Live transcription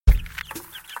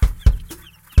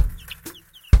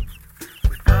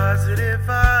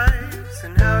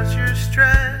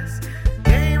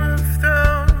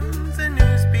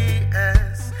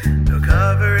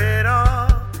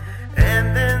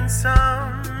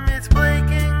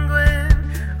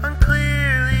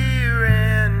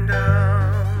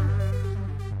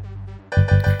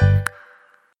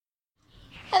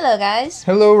Hello, guys.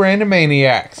 Hello, Random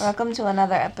Maniacs. Welcome to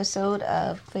another episode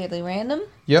of Clearly Random.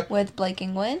 Yep. With Blake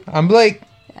and Gwen. I'm Blake.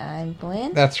 I'm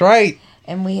Gwen. That's right.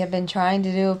 And we have been trying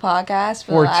to do a podcast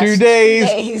for the last 2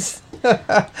 days.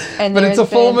 And but it's a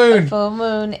full moon. A full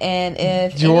moon. And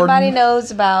if anybody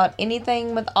knows about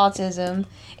anything with autism,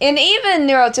 and even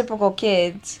neurotypical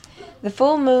kids, the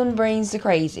full moon brings the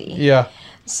crazy. Yeah.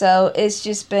 So it's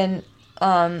just been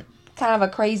kind of a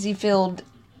crazy-filled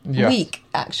week,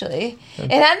 actually. It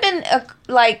hadn't been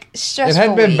stressful. It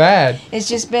hadn't been week. bad. It's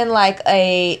just been like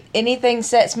a anything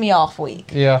sets me off week.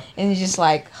 Yeah. And you're just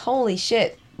like, holy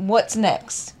shit, what's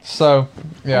next? So,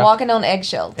 yeah. Walking on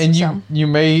eggshells. And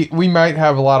we might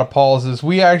have a lot of pauses.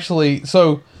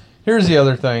 So here's the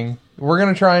other thing. We're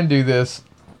going to try and do this,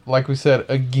 like we said,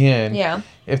 again. Yeah.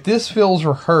 If this feels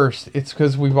rehearsed, it's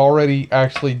because we've already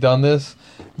actually done this,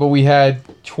 but we had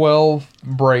 12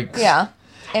 breaks. Yeah.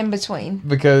 In between.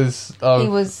 Because of he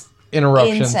was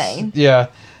interruptions. Insane. Yeah.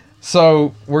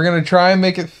 So we're going to try and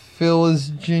make it feel as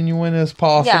genuine as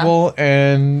possible,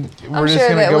 and we're just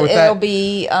going to go with that. It'll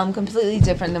be completely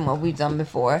different than what we've done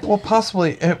before. Well,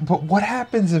 possibly. But what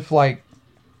happens if,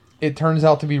 it turns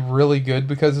out to be really good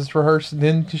because it's rehearsed?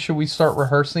 Then should we start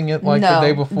rehearsing it the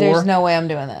day before? There's no way I'm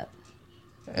doing that.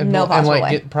 No possible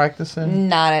way. Get practice in?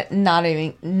 Not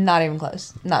even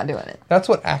close. Not doing it. That's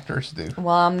what actors do.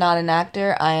 Well, I'm not an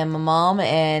actor. I am a mom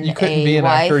and you couldn't be an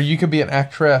actor. You could be an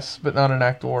actress, but not an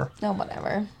actor. No,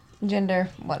 whatever. Gender,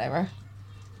 whatever.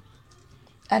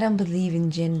 I don't believe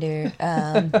in gender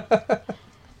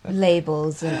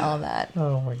labels and all that.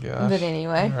 Oh my gosh. But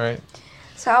anyway. All right.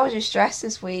 So how was your stress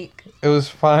this week? It was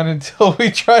fine until we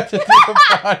tried to do a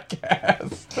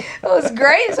podcast. It was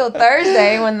great until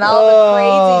Thursday when all the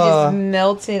crazy just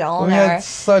melted on We had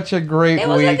such a great week. It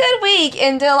was a good week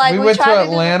until we went to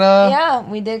Atlanta.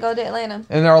 We did go to Atlanta.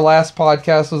 And our last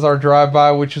podcast was our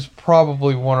drive-by, which is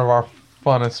probably one of our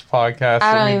funnest podcasts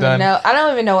that we've done. I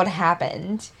don't even know what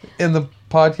happened. In the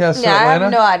podcast to Atlanta? I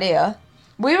have no idea.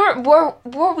 Where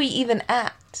were we even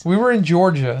at? We were in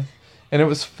Georgia, and it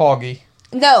was foggy.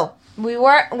 No, we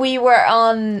weren't. We were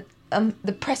on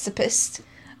the precipice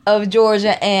of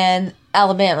Georgia and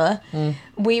Alabama.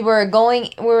 We were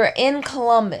in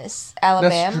Columbus,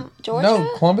 Alabama, Georgia.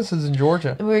 No, Columbus is in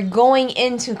Georgia. We were going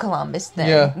into Columbus then.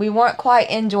 Yeah. We weren't quite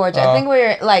in Georgia. I think we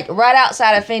were right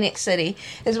outside of Phoenix City.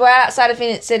 It's right outside of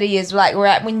Phoenix City is right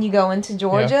when you go into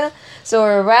Georgia. Yeah. So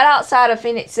we're right outside of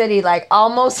Phoenix City,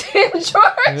 almost in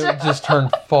Georgia. And it just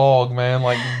turned fog, man.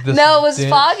 No, it was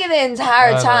foggy the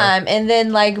entire time, and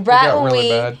then it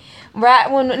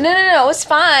was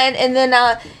fine, and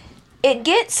then it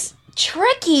gets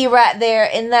tricky right there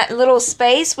in that little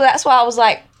space. But that's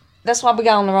why that's why we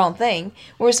got on the wrong thing.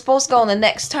 We were supposed to go on the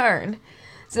next turn.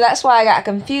 So that's why I got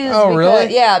confused.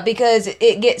 Really? Yeah, because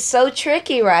it gets so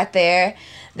tricky right there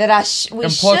that we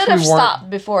should have stopped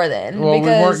before then. Well,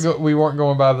 we weren't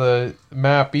going by the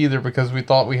map either because we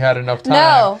thought we had enough time.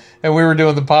 No. And we were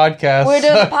doing the podcast. We were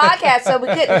doing the podcast, so we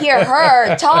couldn't hear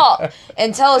her talk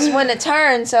and tell us when to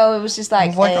turn. So it was just I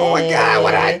was like, oh my God,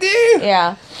 what did I do?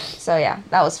 Yeah. So yeah,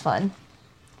 that was fun.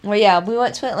 Well, yeah, we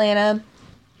went to Atlanta.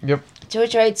 Yep. To a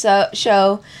trade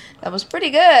show. That was pretty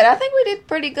good. I think we did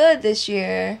pretty good this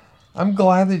year. I'm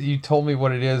glad that you told me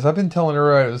what it is. I've been telling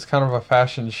her it was kind of a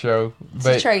fashion show.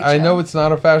 But a trade I show. know it's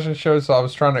not a fashion show, so I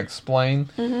was trying to explain.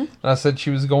 Mm-hmm. And I said she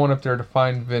was going up there to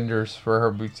find vendors for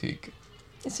her boutique.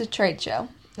 It's a trade show.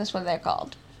 That's what they're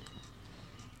called.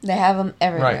 They have them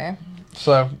everywhere. Right.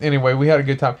 So, anyway, we had a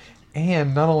good time.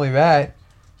 And not only that,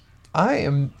 I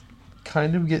am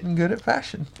kind of getting good at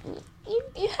fashion.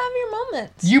 You have your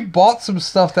moments. You bought some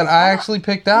stuff that I actually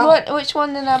picked out. Which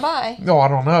one did I buy? Oh, I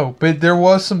don't know. But there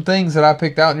was some things that I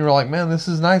picked out and you were like, man, this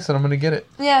is nice and I'm going to get it.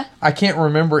 Yeah. I can't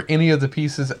remember any of the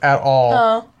pieces at all.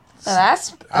 Oh.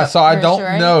 That's so I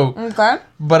don't know. Okay.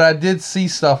 But I did see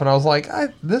stuff and I was like,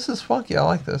 this is funky. I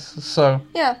like this. So.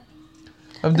 Yeah.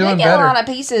 I'm doing better. I did get a lot of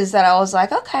pieces that I was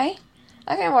like, okay,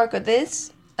 I can work with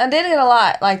this. I did get a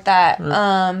lot like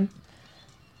that.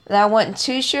 That I wasn't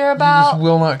too sure about. You just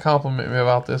will not compliment me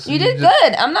about this. You did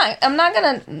good. I'm not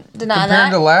gonna deny that.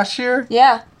 Compared to last year?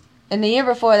 Yeah. And the year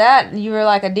before that, you were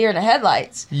like a deer in the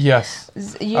headlights. Yes.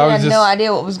 You had no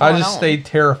idea what was going on. I just stayed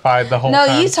terrified the whole time.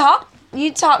 No,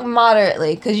 you talk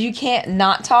moderately because you can't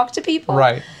not talk to people.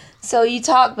 Right. So you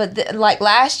talk, but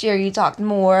last year you talked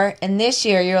more, and this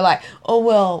year you're like, oh,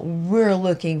 well, we're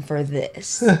looking for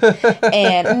this.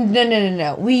 And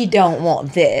no, we don't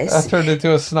want this. I turned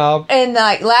into a snob. And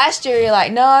last year you're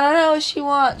like, no, I don't know what she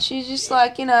wants. She's just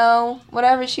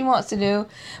whatever she wants to do.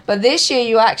 But this year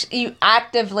you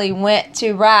actively went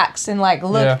to racks and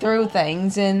looked through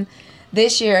things, and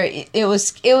this year it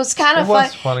was kind of It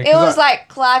was fun. funny, It 'cause was like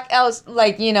clock. I was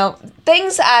like,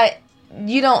 things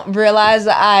you don't realize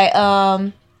that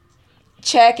I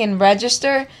check and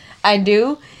register. I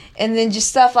do, and then just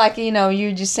stuff like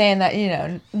you're just saying that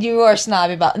you are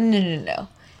snobby about. No.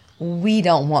 We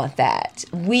don't want that.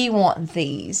 We want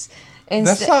these.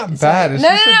 That's not bad. It's no,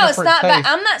 just a it's different not bad. taste.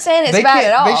 I'm not saying it's They bad can't-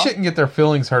 at all. They shouldn't get their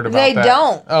feelings hurt about They that.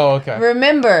 don't. Oh, okay.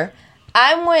 Remember,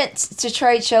 I went to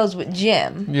trade shows with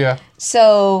Jim. Yeah.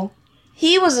 So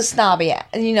he was a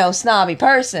snobby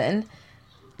person.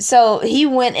 So he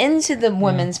went into the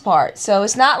women's part. So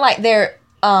it's not like they're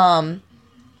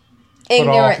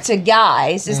ignorant to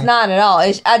guys. It's not at all.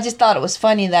 I just thought it was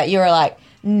funny that you were like,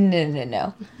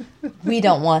 no. We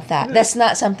don't want that. That's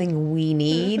not something we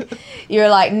need. You're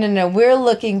like, no, we're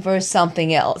looking for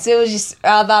something else. It was just,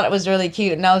 I thought it was really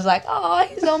cute. And I was like, oh,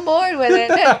 he's on board with it.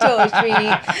 That's totally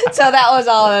sweet. So that was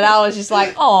all that I was just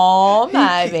like, oh,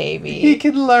 my baby. He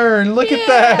can learn. Look at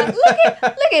that.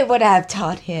 Look at what I've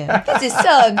taught him. This is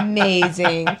so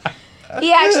amazing.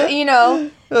 He actually,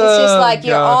 it's just like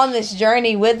you're on this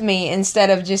journey with me instead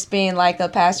of just being like a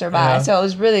passerby. Yeah. So it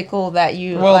was really cool that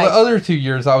you. Well, the other 2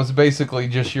 years, I was basically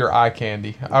just your eye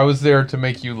candy. I was there to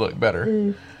make you look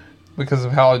better because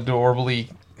of how adorably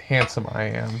handsome I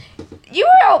am. You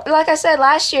were, like I said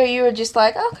last year, you were just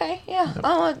like, okay,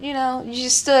 yeah, you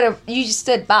just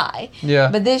stood by. Yeah.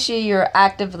 But this year, you're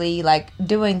actively like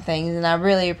doing things, and I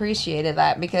really appreciated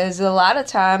that because a lot of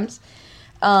times,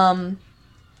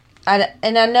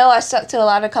 I know I stuck to a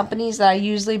lot of companies that I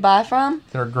usually buy from.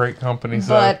 They're great companies,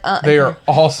 But, though. They are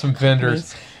awesome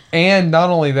vendors. And not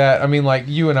only that, I mean, like,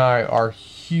 you and I are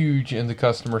huge into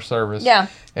customer service. Yeah.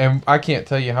 And I can't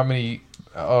tell you how many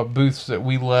booths that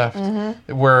we left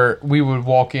Mm-hmm. where we would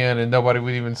walk in and nobody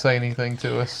would even say anything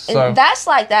to us. So And that's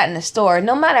like that in the store.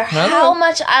 No matter how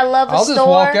much I love a I'll store, just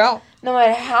walk out. no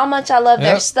matter how much I love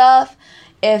their Yep. stuff,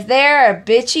 if they're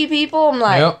bitchy people, I'm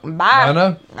like, Yep. bye. I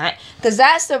know. Because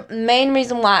that's the main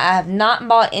reason why I have not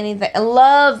bought anything. I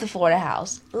love the Florida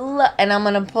House. And I'm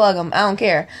going to plug them. I don't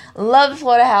care. Love the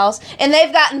Florida House. And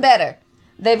they've gotten better.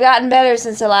 They've gotten better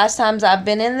since the last times I've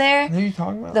been in there. What are you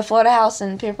talking about? The Florida House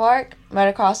in Pier Park, right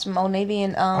across from Old Navy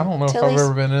and I don't know Tilly's. if I've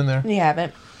ever been in there. You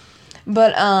haven't.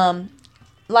 But,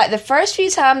 like, the first few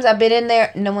times I've been in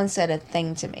there, no one said a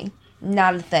thing to me.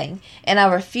 Not a thing. And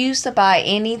I refuse to buy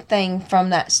anything from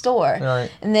that store.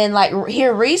 Right. And then, like,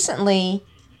 here recently,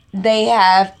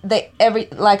 I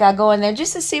go in there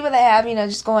just to see what they have,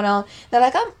 just going on. They're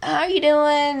like, how are you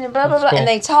doing? And blah, blah, That's blah. cool. And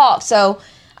they talk. So,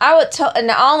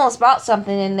 and I almost bought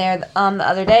something in there the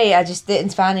other day. I just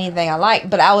didn't find anything I liked.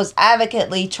 But I was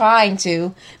advocately trying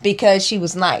to because she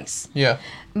was nice. Yeah.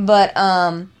 But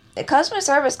the customer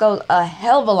service goes a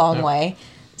hell of a long way.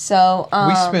 So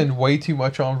We spend way too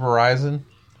much on Verizon.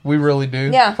 We really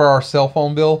do. Yeah. For our cell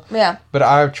phone bill. yeah, But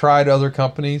I've tried other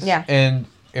companies. Yeah. And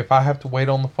if I have to wait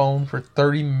on the phone for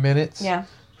 30 minutes yeah,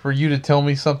 for you to tell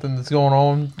me something that's going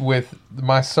on with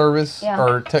my service Yeah.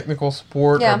 or technical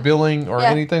support Yeah. or billing or Yeah.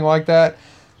 anything like that,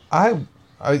 I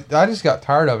just got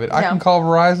tired of it. I Yeah. can call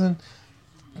Verizon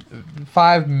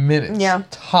 5 minutes. Yeah.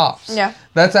 Tops. Yeah.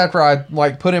 That's after I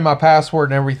put in my password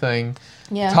and everything.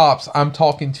 yeah. Tops. I'm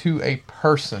talking to a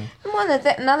person.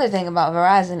 Another thing about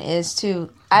Verizon is too,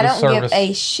 I The don't service. give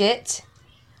a shit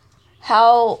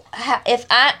how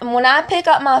when I pick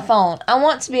up my phone, I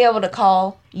want to be able to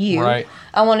call you. Right.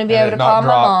 I want to be And able it to call not my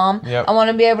drop. mom. Yep. I want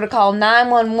to be able to call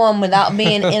 911 without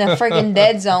being in a freaking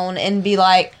dead zone and be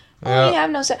like, oh, Yep. you have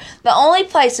no service. The only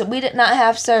place that we did not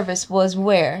have service was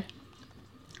where?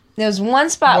 There was one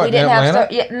spot What, we didn't in have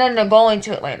Atlanta? service. Yeah, no, going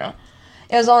to Atlanta.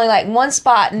 It was only like one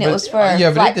spot, and it But- was for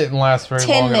but like it didn't last very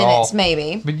 10 long at all. minutes,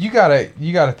 maybe. But you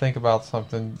gotta think about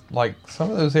something. Like some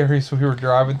of those areas we were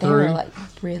driving They through, were like,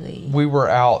 really? we were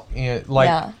out in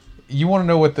Yeah. You want to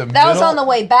know what the That was on the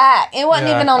way back. It wasn't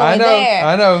even on the way there.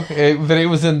 I know, but it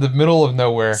was in the middle of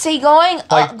nowhere. See, going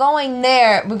Like- going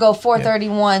there, we go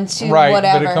 431 to Right, but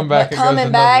whatever. to come back, it goes coming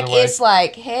another back, way. it's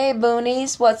like, hey,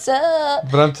 boonies, what's up?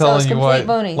 But I'm So telling it's you complete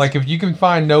what, boonies. like if you can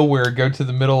find nowhere, go to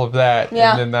the middle of that,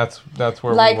 Yeah. and then that's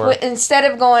where Like we were. instead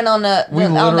of going on the We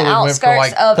on literally the went for, outskirts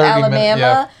like, of 30 Alabama, minutes,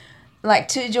 yeah. like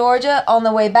to Georgia, on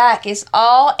the way back, it's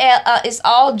all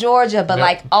Georgia, but Yep.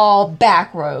 like all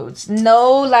back roads.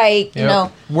 No, like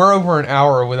Yep. We're over an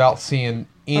hour without seeing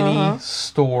any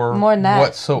store more than that,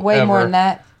 whatsoever. way more than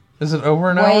that, Is it over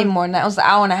an hour? way more than that. It was an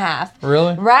hour and a half.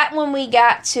 Really? Right when we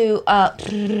got to But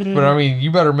I mean,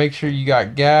 you better make sure you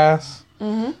got gas,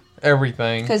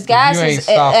 everything. because gas you ain't is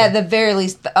at stopping. the very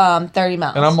least 30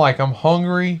 miles. And I'm like, I'm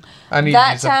hungry. I need to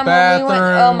that use a time bathroom. when we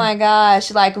went, oh my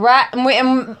gosh, like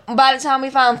and by the time we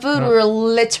found food, we were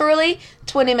literally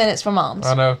 20 minutes from mom's.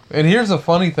 I know. And here's a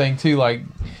funny thing too. Like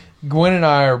Gwen and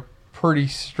I are pretty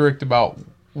strict about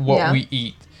what we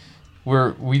eat.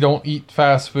 We don't eat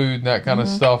fast food and that kind of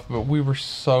stuff. But we were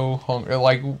so hungry.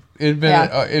 Like we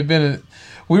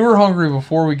were hungry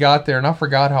before we got there, and I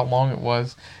forgot how long it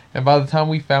was. And by the time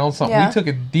we found something, we took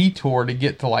a detour to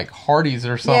get to like Hardee's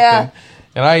or something. Yeah.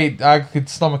 And I could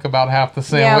stomach about half the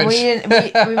sandwich. Yeah,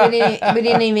 we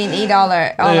didn't even eat all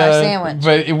our sandwich.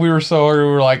 But we were so hungry,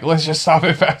 we were like, let's just stop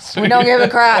at fast food. We don't give a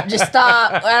crap. Just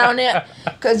stop. I don't know.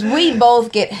 Because we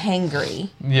both get hangry.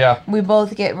 Yeah. We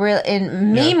both get real,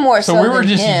 and me more so we were than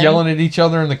just him. yelling at each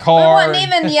other in the car. We wasn't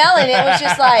even yelling. It was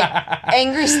just like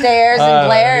angry stares and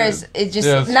glares. It just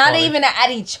not funny. Even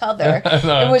at each other.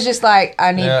 No. It was just like,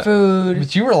 I need food.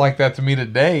 But you were like that to me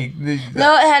today.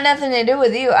 No, it had nothing to do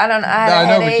with you. I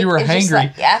know, but you were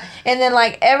hangry. Like, and then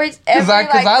like every because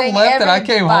I left and I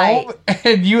came home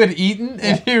and you had eaten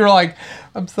and you were like,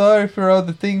 I'm sorry for all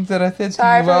the things that I said to you.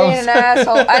 Sorry for being an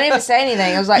asshole. I didn't even say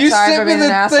anything. I was like, sorry for being an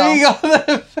asshole. You sent me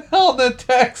the thing on the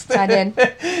text. I did.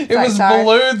 It was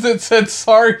balloons that said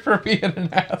sorry for being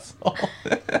an asshole.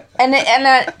 And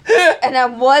I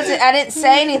wasn't. I didn't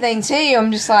say anything to you.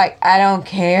 I'm just like, I don't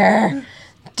care.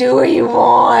 Do what you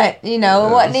want. You know,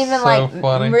 it wasn't even so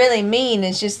like really mean.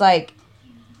 It's just like,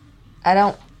 I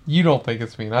don't. You don't think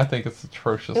it's mean. I think it's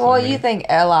atrocious. Well, you think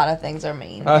a lot of things are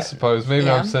mean. I suppose. Maybe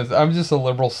I'm sensitive. I'm just a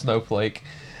liberal snowflake.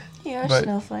 You're a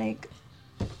snowflake.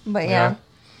 But yeah.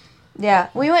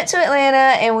 We went to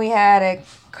Atlanta and we had a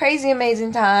crazy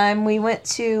amazing time. We went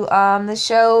to the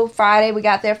show Friday. We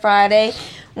got there Friday.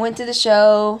 Went to the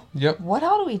show. Yep. What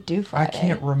all do we do Friday? I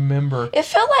can't remember. It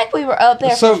felt like we were up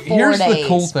there for 4 days. So here's the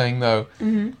cool thing, though.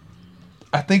 Mm-hmm.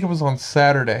 I think it was on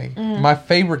Saturday. Mm-hmm. My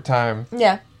favorite time.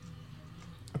 Yeah.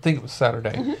 I think it was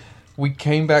Saturday. Mm-hmm. We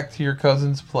came back to your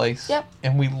cousin's place. Yep.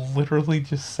 And we literally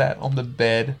just sat on the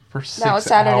bed for 6 that was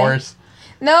Saturday. hours.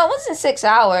 No, it wasn't 6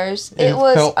 hours. It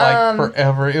was felt like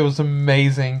forever. It was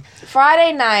amazing.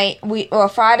 Friday night,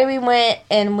 Friday we went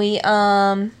and we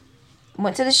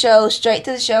went to the show, straight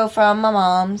to the show from my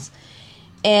mom's.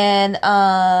 And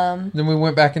then we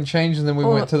went back and changed, and then we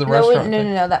went to the restaurant.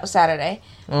 No, that was Saturday.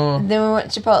 Then we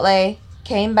went to Chipotle,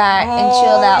 came back and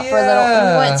chilled out for a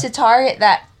little. We went to Target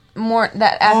that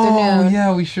afternoon. Oh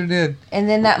yeah, we sure did. And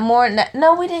then that morning,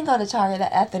 no, we didn't go to Target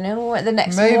that afternoon. We went the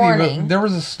next morning. But there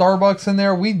was a Starbucks in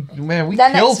there. We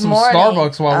killed some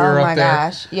Starbucks while we were up there. Oh my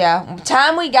gosh, yeah.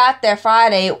 Time we got there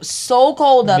Friday, it was so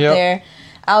cold up there.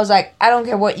 I was like, I don't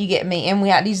care what you get me. And we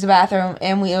had to use the bathroom.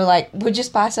 And we were like, we'll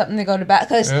just buy something to go to bath.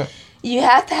 Because you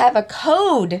have to have a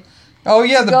code. Oh,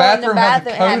 yeah. The bathroom has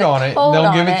a code on it.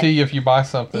 They'll give it to you if you buy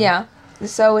something. Yeah.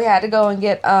 So we had to go and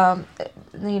get, that.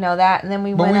 And then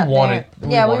we went up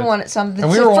there. We wanted something to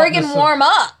friggin' warm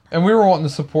up. And we were wanting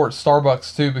to support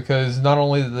Starbucks, too. Because not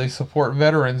only do they support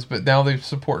veterans, but now they're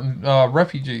supporting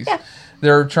refugees. Yeah.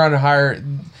 They're trying to hire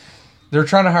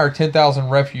 10,000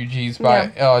 refugees by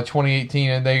 2018,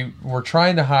 and they were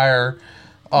trying to hire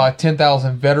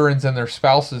 10,000 veterans and their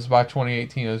spouses by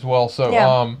 2018 as well. So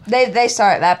they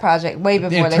started that project way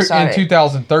before they started in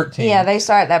 2013. Yeah, they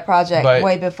started that project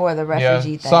way before the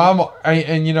refugee thing. So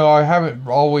I haven't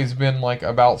always been like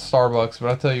about Starbucks,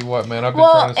 but I tell you what, man, I've been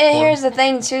trying to support. And here's the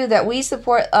thing too, that we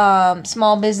support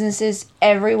small businesses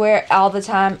everywhere all the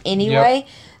time anyway. Yep.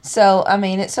 So, I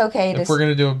mean, it's okay to... If we're going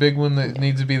to do a big one, that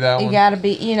needs to be that one. You got to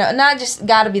be, not just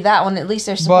got to be that one. At least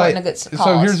they're supporting a good cause.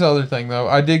 So, here's the other thing, though.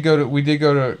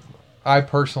 I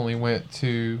personally went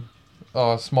to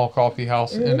a small coffee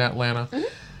house in Atlanta. Mm-hmm.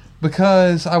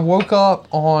 Because I woke up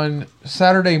on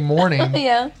Saturday morning.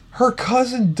 Yeah. Her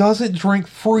cousin doesn't drink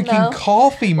freaking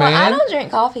coffee, man. Well, I don't drink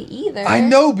coffee either. I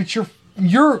know, but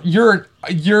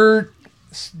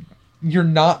you're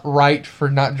not right for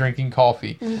not drinking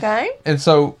coffee. Okay. And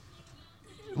so,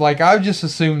 like, I've just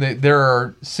assumed that there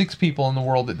are 6 people in the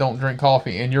world that don't drink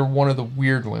coffee, and you're one of the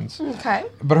weird ones. Okay.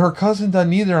 But her cousin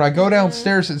doesn't either, and I go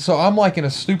downstairs, and so I'm like in a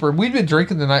stupor. We'd been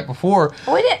drinking the night before.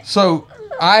 We did. So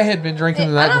I had been drinking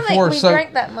the night before. I don't think we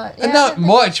drank that much. Yeah, not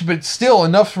much, but still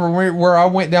enough for where I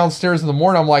went downstairs in the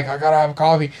morning. I'm like, I gotta have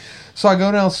coffee. So I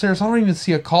go downstairs. I don't even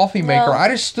see a coffee maker. I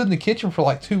just stood in the kitchen for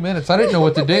like 2 minutes. I didn't know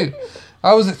what to do.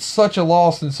 I was at such a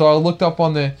loss, and so I looked up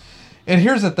on the... And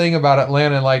here's the thing about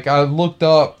Atlanta. Like, I looked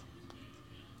up,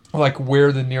 like,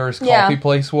 where the nearest coffee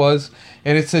place was,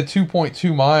 and it said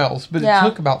 2.2 miles, but it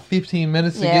took about 15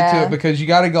 minutes to get to it, because you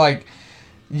got to, like...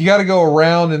 You got to go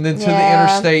around and then to the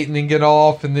interstate and then get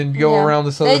off and then go around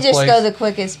this other place. They just go the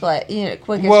quickest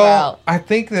route. I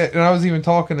think that, and I was even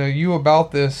talking to you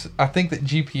about this, I think that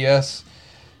GPS,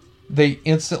 they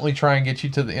instantly try and get you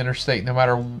to the interstate no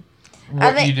matter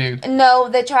what you do. No,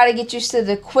 they try to get you to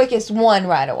the quickest one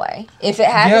right away. If it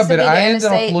happens to be the I ended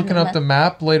interstate, up looking up the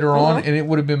map later on, and it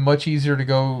would have been much easier to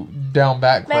go down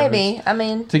back roads. Maybe. I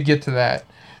mean, to get to that.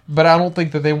 But I don't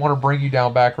think that they want to bring you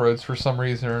down back roads for some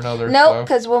reason or another. Nope,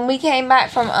 because when we came back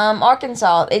from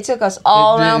Arkansas, it took us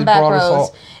all around back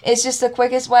roads. It's just the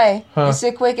quickest way. Huh. It's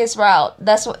the quickest route.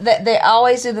 That's what they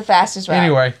always do, the fastest route.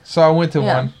 Anyway, so I went to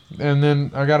one, and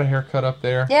then I got a haircut up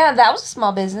there. Yeah, that was a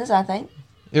small business, I think.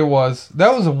 It was.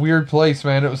 That was a weird place,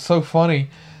 man. It was so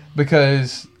funny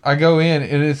because I go in,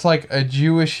 and it's like a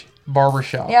Jewish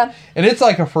barbershop. Yeah. And it's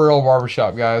like a for real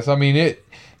barbershop, guys. I mean, it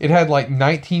had like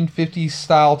 1950s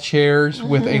style chairs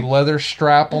with a leather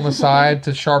strap on the side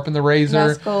to sharpen the razor.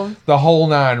 That's cool. The whole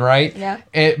nine, right? Yeah.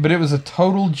 But it was a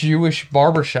total Jewish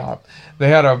barbershop. They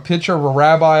had a picture of a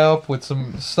rabbi up with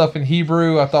some stuff in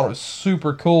Hebrew. I thought it was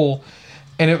super cool.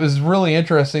 And it was really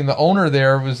interesting. The owner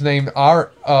there was named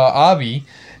Avi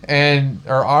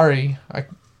or Ari.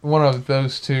 One of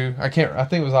those two. I think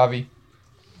it was Avi.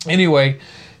 Anyway,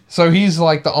 so he's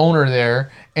like the owner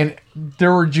there. And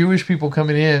there were Jewish people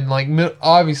coming in, like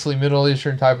obviously Middle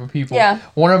Eastern type of people. Yeah.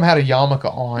 One of them had a yarmulke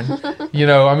on. You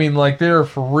know, I mean, like they're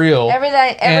for real.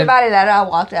 Everybody that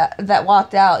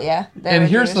walked out, yeah. And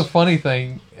here's the funny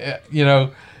thing, you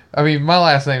know, I mean, my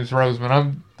last name's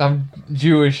Roseman. I'm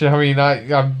Jewish. I mean,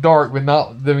 I'm dark, but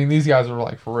not. I mean, these guys are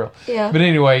like for real. Yeah. But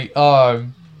anyway,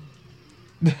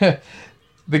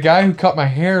 the guy who cut my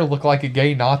hair looked like a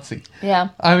gay Nazi. Yeah.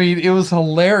 I mean, it was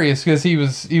hilarious because he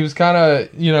was kind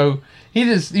of, you know, he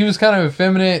was kind of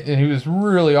effeminate and he was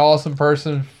really awesome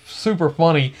person, super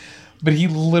funny, but he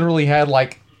literally had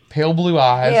like pale blue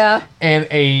eyes and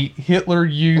a Hitler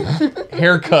Youth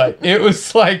haircut. It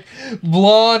was like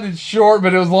blonde and short,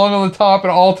 but it was long on the top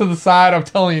and all to the side. I'm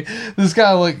telling you, this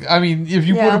guy looked, I mean, if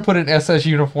you would have put an SS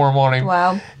uniform on him.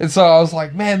 Wow. And so I was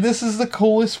like, man, this is the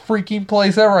coolest freaking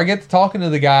place ever. I get to talking to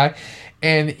the guy,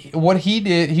 and what he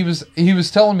did, he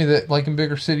was telling me that like in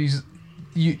bigger cities,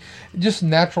 you just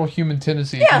natural human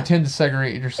tendency, you tend to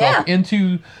segregate yourself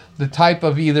into the type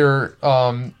of either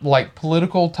like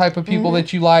political type of people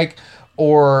that you like,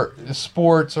 or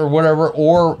sports or whatever,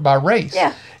 or by race.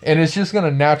 Yeah. And it's just going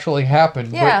to naturally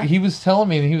happen. Yeah. But he was telling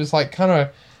me, and he was like he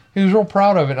was real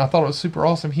proud of it, and I thought it was super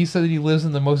awesome. He said that he lives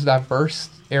in the most diverse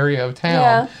area of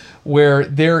town where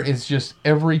there is just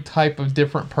every type of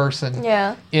different person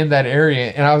in that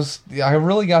area. And I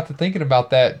really got to thinking about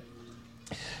that.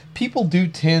 People do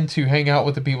tend to hang out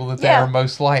with the people that they are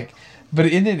most like. But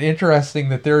isn't it interesting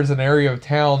that there is an area of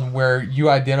town where you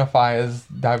identify as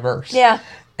diverse? Yeah.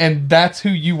 And that's who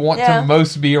you want to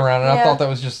most be around. And I thought that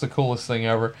was just the coolest thing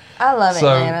ever. I love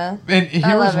Atlanta. And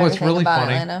here's what's really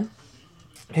funny. Atlanta.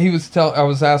 I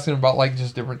was asking him about like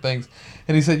just different things.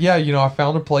 And he said, yeah, you know, I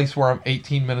found a place where I'm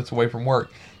 18 minutes away from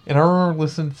work. And I remember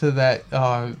listening to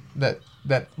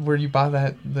that where you buy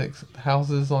the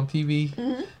houses on TV.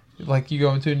 Mm-hmm. Like you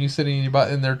go into a new city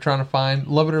and they're trying to find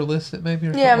Love It or List It maybe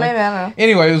or something. Yeah, maybe, I don't know.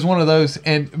 Anyway, it was one of those,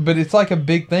 but it's like a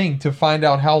big thing to find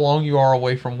out how long you are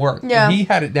away from work. Yeah. And he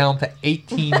had it down to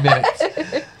 18 minutes.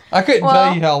 I couldn't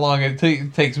tell you how long it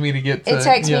takes me to get to. It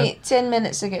takes me 10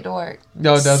 minutes to get to work.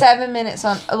 No, it doesn't. 7 minutes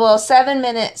 7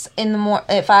 minutes in the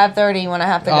at 5:30 when I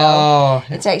have to go. Oh,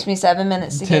 it takes me 7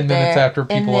 minutes to get there. 10 minutes after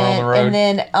people are on the road. And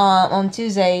then on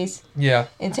Tuesdays,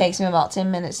 it takes me about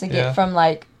 10 minutes to get from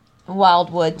like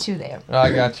Wildwood to there.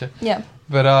 I gotcha. Yeah.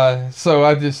 But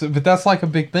but that's like a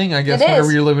big thing, I guess,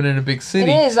 whenever you're living in a big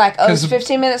city. It is like, it's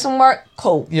 15 minutes from work.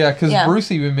 Cool. Yeah, because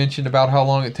Bruce even mentioned about how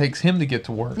long it takes him to get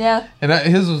to work. Yeah. And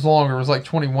his was longer. It was like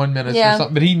 21 minutes or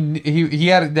something. But he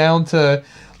had it down to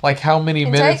like how many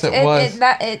minutes it was.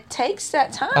 It takes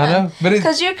that time. I know, but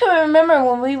because you can remember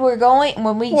when we were going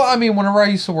Well, I mean, whenever I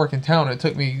used to work in town, it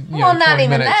took me. Not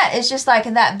even minutes. that. It's just like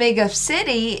in that big of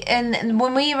city, and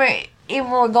when we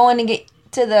were going to get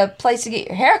to the place to get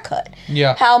your hair cut.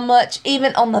 Yeah. How much,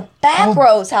 even on the back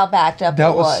roads, how backed up it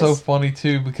was. That was so funny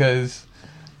too, because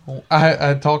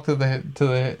I talked to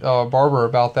the barber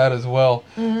about that as well.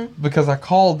 Mm-hmm. Because I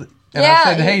called and I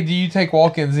said, "Hey, do you take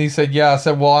walk-ins?" And he said, "Yeah." I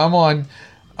said, "Well, I'm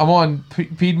on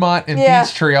Piedmont and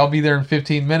Peachtree. I'll be there in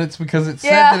 15 minutes," because it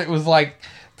said that it was like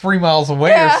 3 miles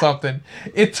away or something.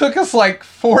 It took us like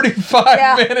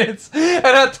 45 minutes. And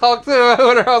I talked to the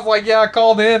owner. I was like, I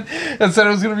called in and said it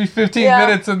was going to be 15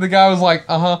 minutes. And the guy was like,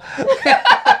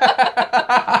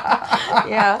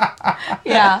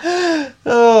 Yeah.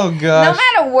 Oh, gosh. No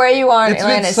matter where you are in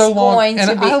Atlanta, it's so going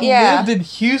to be. I lived in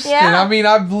Houston. I mean,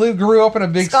 grew up in a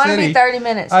big city. It's going to be 30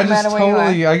 minutes no matter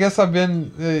where you are. I guess I've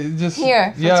been just...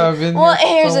 Here. Yeah, I've been Well,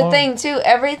 here's the thing, too.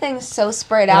 Everything's so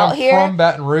spread out here. I'm from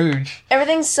Baton Rouge.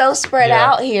 Everything's so spread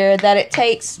out here that it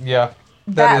takes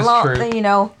that is long, true. you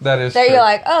know. That is there true. you're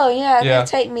like, oh yeah, Yeah. they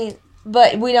take me,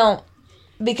 but we don't,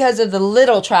 because of the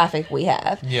little traffic we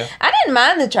have. Yeah. I didn't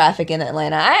mind the traffic in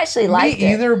Atlanta. I actually liked Me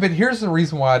it. either, but here's the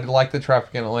reason why I like the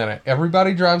traffic in Atlanta.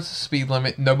 Everybody drives the speed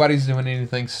limit. Nobody's doing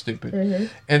anything stupid. Mm-hmm.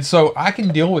 And so I can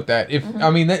deal with that. If I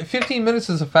mean, that 15 minutes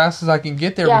is as fast as I can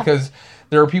get there Yeah. because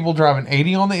there are people driving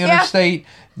 80 on the interstate.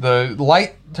 The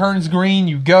light turns green.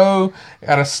 You go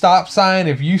at a stop sign.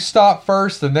 If you stop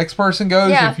first, the next person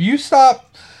goes. Yeah. If you stop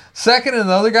second and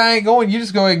the other guy ain't going, you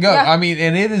just go ahead and go. Yeah. I mean,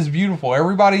 and it is beautiful.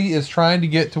 Everybody is trying to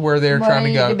get to where they're trying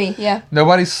to go. Yeah.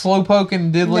 Nobody's slow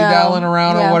poking, diddly-dallying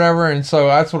around or whatever, and so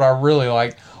that's what I really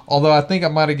like. Although I think I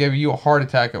might have given you a heart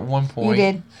attack at one point. You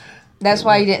did. That's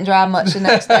why you didn't drive much the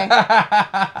next day.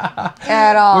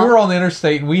 At all. We were on the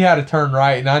interstate and we had to turn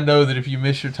right, and I know that if you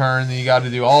miss your turn, then you got to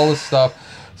do all this stuff.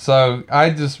 So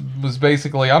I just was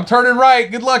basically, I'm turning right.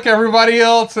 Good luck, everybody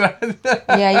else.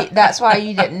 Yeah, that's why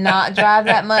you did not drive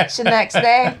that much the next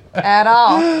day at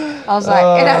all. I was like,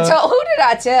 and I told, who did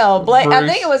I tell? Blake. Bruce. I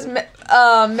think it was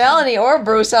Melanie or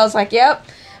Bruce. I was like, yep.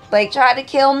 Blake tried to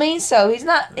kill me, so he's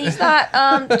not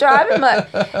driving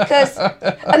much. Because no,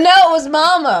 it was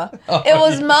Mama. It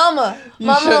was Mama. You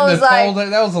Mama shouldn't was have like, told that.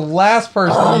 That was the last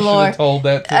person Oh, you should Lord. have told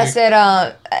that to. I said,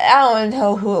 I don't even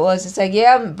know who it was. I said,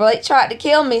 yeah, Blake tried to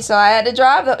kill me, so I had to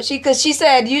drive. Because she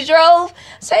said, you drove?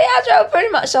 I said, yeah, I drove pretty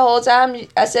much the whole time.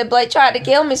 I said, Blake tried to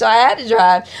kill me, so I had to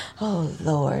drive. Oh,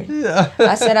 Lord. Yeah.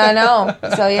 I said, I know.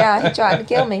 So, yeah, he tried to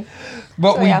kill me.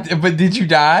 But So, but did you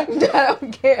die? I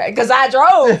don't care, because I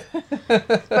drove.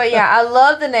 But, yeah, I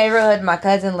love the neighborhood my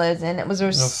cousin lives in. It was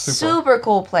a super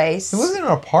cool place. It wasn't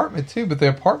an apartment too, but the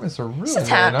apartments are really, It's a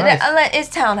town. really nice. It's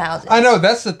townhouses. I know,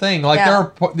 that's the thing. Like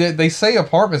Yeah. they say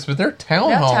apartments, but they're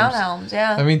townhomes. No, townhomes,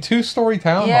 yeah. I mean, 2-story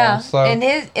townhomes. Yeah, So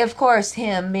and of course,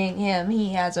 him being him,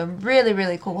 he has a really,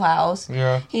 really cool house.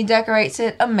 yeah, He decorates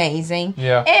it amazing.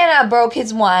 yeah. And I broke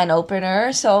his wine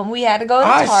opener, so we had to go to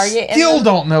Target. I still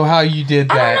don't know how you did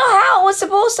that. I don't know how it was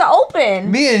supposed to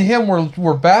open. Me and him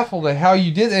were baffled at how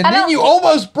you did it. And I then don't you think-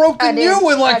 almost broke the I did. new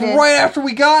one, I like, did. right after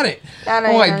we got it. I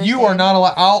don't I'm like, even you are understand. not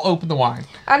allowed. I'll open the wine.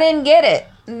 I didn't get it.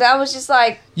 That was just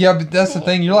like, Yeah, but that's the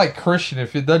thing. You're like Christian.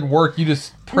 If it doesn't work, you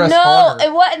just press no, harder.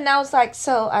 it wasn't. I was like,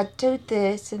 so I do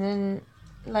this, and then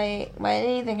like, why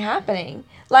anything happening?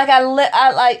 Like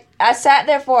I sat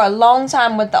there for a long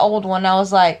time with the old one. I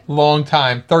was like, Long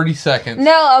time, 30 seconds.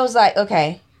 no, I was like,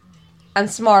 okay, I'm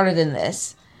smarter than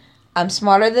this. I'm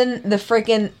smarter than the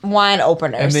freaking wine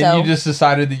opener. And then so you just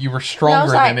decided that you were and I stronger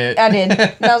was like, than it. I did.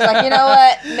 And I was like, you know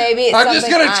what? Maybe it's I'm just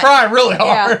something gonna try really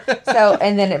Yeah. hard. So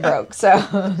and then it broke. So I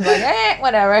was like,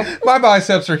 whatever. My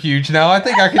biceps are huge now. I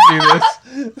think I can do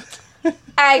this.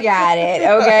 I got it.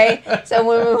 Okay. So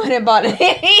when we went and bought it,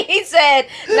 he said,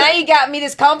 "Now you got me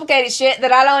this complicated shit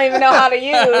that I don't even know how to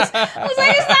use." I was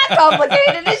like, "It's not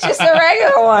complicated. It's just a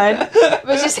regular one, but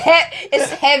it's just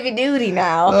it's heavy duty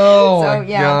now." Oh So my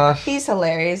yeah, gosh. he's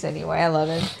hilarious. Anyway, I love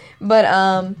him. But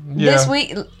this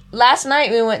Yeah. last night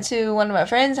we went to one of my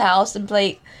friends' house and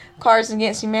played Cards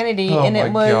Against Humanity, Oh and my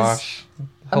it was gosh.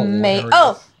 amazing. Hilarious.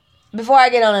 Oh, before I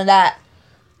get on to that,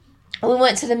 we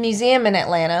went to the museum in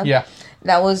Atlanta. Yeah.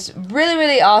 That was really,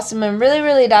 really awesome and really,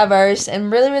 really diverse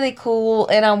and really, really cool.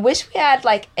 And I wish we had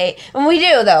like and we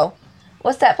do though.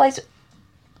 What's that place?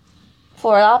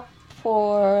 Floriopolis.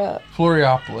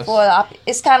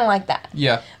 It's kind of like that,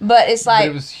 Yeah. but it's But like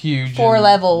it was huge. 4 and-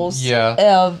 levels. Yeah.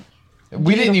 Of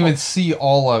We didn't even see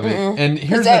all of it. And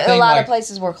here's the a thing, lot like, of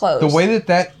places were closed. the way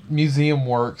that museum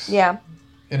works, Yeah.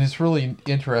 and it's really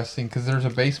interesting because there's a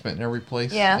basement in every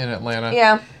place Yeah. in Atlanta.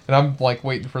 Yeah. And I'm like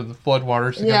waiting for the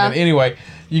floodwaters to Yeah. come in. Anyway,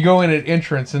 you go in at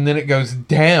entrance and then it goes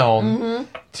down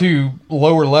to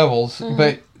lower levels.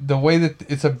 But the way that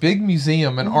it's a big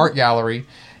museum, an art gallery,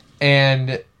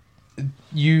 and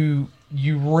you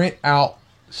rent out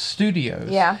studios.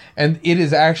 Yeah. And it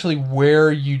is actually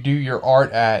where you do your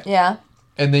art at. Yeah.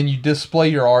 And then you display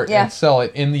your art Yeah. and sell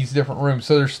it in these different rooms.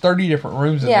 So there's 30 different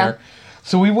rooms in Yeah. there.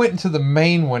 So we went into the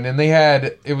main one and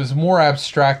it was more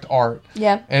abstract art.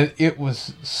 Yeah. And it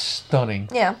was stunning.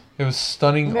 Yeah. It was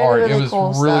stunning Really, art. really It was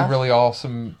cool really, stuff. really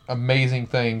awesome, amazing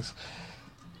things.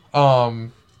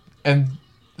 And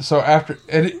so after,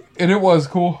 and it was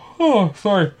cool. Oh,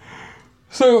 sorry.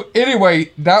 So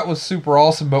anyway, that was super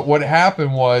awesome. But what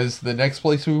happened was the next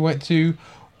place we went to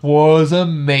was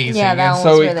amazing. Yeah, that and one so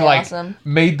was it really like awesome.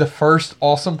 made the first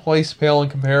awesome place pale in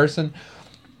comparison.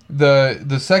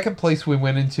 The second place we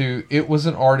went into, it was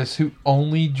an artist who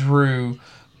only drew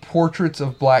portraits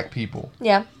of black people.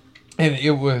 Yeah. And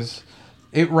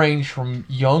it ranged from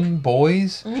young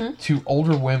boys Mm-hmm. to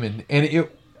older women. And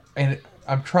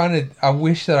I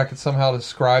wish that I could somehow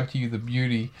describe to you the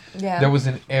beauty that was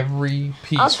in every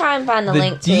piece. I'll try and find the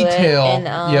link to it. And,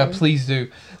 yeah, please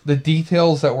do. The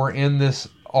details that were in this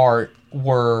art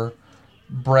were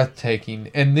breathtaking.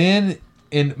 And then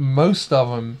in most of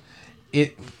them,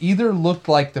 it either looked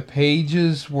like the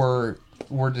pages were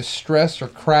distressed or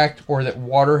cracked, or that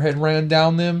water had ran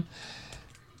down them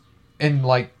and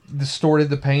like distorted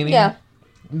the painting. Yeah.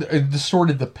 It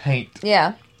distorted the paint.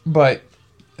 Yeah. But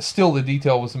still, the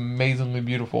detail was amazingly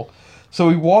beautiful. So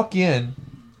we walk in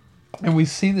and we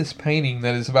see this painting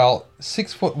that is about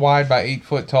 6 foot wide by 8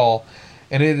 foot tall,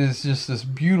 and it is just this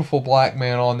beautiful black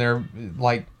man on there,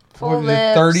 like Full what was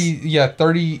it,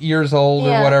 30 years old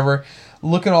or whatever,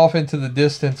 looking off into the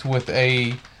distance with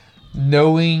a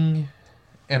knowing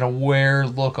and aware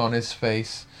look on his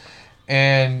face.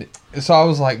 And so I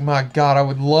was like, my God, I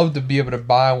would love to be able to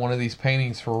buy one of these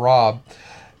paintings for Rob.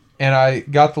 And I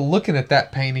got to looking at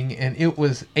that painting, and it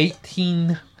was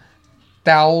 $18,000.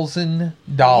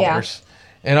 Yeah.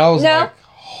 And I was like,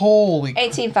 holy...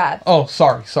 $18,500. Oh,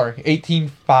 sorry.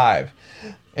 $18,500.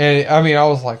 And I mean, I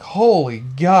was like, holy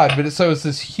God. But so it's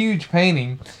this huge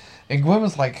painting. And Gwen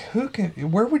was like,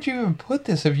 where would you even put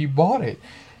this if you bought it?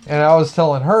 And I was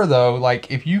telling her, though, like,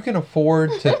 if you can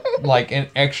afford to, like, an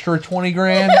extra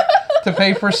 $20,000 to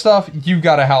pay for stuff, you've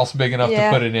got a house big enough to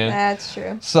put it in. That's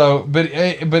true. So, but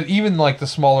even, like, the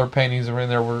smaller paintings that were in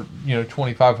there were,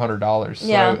 $2,500. So,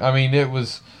 yeah. I mean, it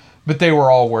was, but they were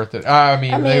all worth it. I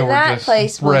mean they were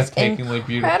just breathtakingly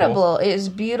beautiful. It was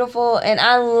beautiful, and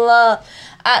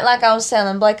like I was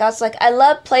telling Blake, I was like, I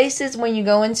love places when you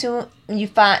go into, you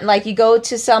find, like, you go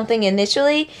to something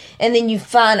initially, and then you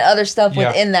find other stuff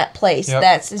within that place. Yep.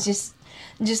 That's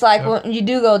just like when you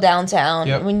do go downtown,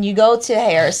 when you go to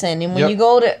Harrison, and when you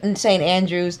go to St.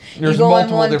 Andrews, you go in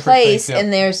one place,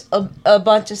 and there's a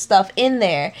bunch of stuff in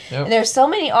there. Yep. And there's so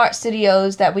many art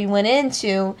studios that we went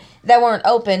into that weren't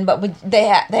open, but they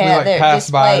had their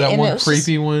passed by display. that one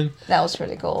creepy one. That was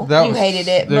pretty cool. You hated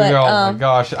it, but oh my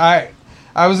gosh,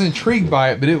 I was intrigued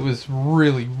by it, but it was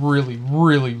really, really,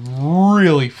 really,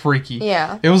 really freaky.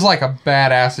 Yeah. It was like a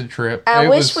bad acid trip. I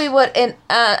wish we would, and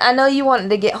I know you wanted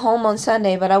to get home on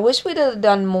Sunday, but I wish we'd have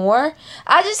done more.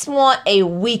 I just want a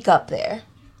week up there.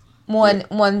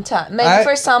 One time. Maybe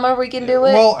for summer we can do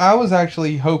it. Well, I was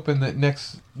actually hoping that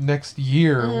next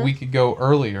year we could go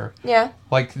earlier. Yeah.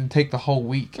 Like, take the whole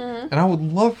week. Mm-hmm. And I would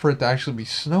love for it to actually be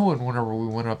snowing whenever we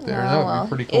went up there. That would be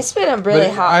pretty cool. It's been a really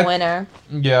hot winter.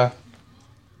 Yeah.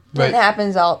 But it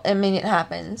happens it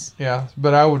happens. Yeah,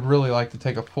 but I would really like to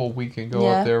take a full week and go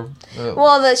up there.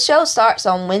 Well, the show starts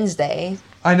on Wednesday.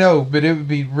 I know, but it would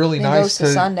be really nice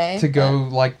to go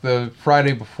like the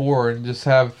Friday before and just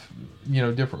have,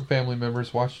 different family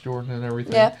members watch Jordan and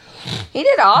everything. Yeah. He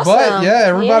did awesome. But yeah,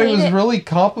 everybody was really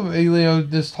complimenting,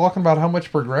 just talking about how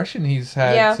much progression he's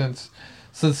had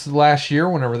since last year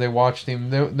whenever they watched him.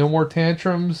 No more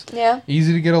tantrums. Yeah.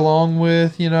 Easy to get along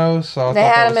with, so they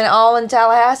had him in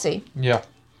Tallahassee. Yeah.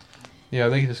 Yeah,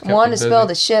 they just kept wanted to spoil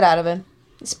the shit out of him.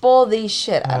 Spoil the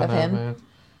shit out of him. Man.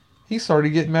 He started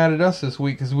getting mad at us this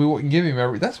week because we wouldn't give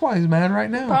him that's why he's mad right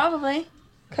now. Probably.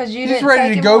 He's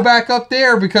ready to go back up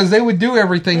there because they would do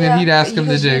everything that he'd ask him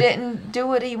to do. He didn't do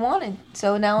what he wanted,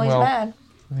 so now he's mad.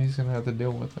 He's gonna have to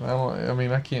deal with it.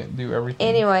 I can't do everything.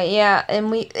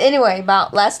 Anyway,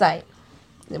 about last night,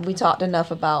 we talked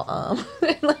enough about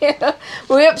Atlanta.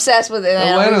 We're obsessed with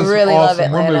Atlanta. Atlanta's we really awesome. love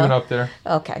Atlanta. We're moving up there.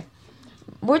 Okay,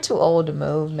 we're too old to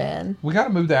move, man. We got to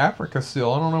move to Africa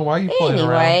still. I don't know why you playing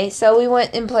around. Anyway, so we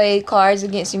went and played Cards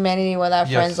Against Humanity with our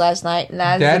friends last night, and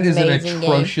that is an amazing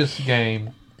atrocious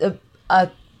game. A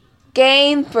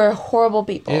game for horrible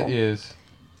people. It is.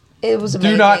 It was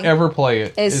amazing. Do not ever play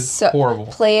it. It's horrible.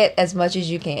 Play it as much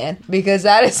as you can because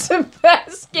that is the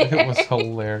best game. It was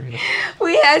hilarious.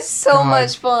 We had so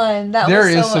much fun. There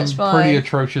is some pretty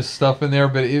atrocious stuff in there,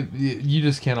 but you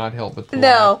just cannot help but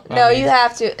laugh. You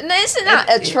have to. No, it's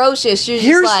not atrocious.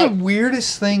 Here's the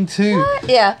weirdest thing too. What?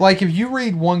 Yeah. Like if you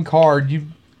read one card,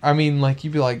 you'd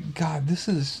be like, God, this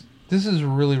is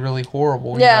really, really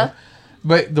horrible. Yeah. You know?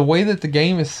 But the way that the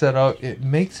game is set up, it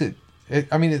makes it.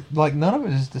 None of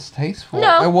it is distasteful.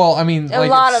 No. Well, I mean, a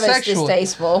lot of it's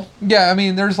distasteful. Yeah, I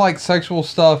mean, there's like sexual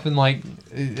stuff and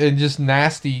just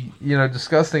nasty,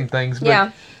 disgusting things.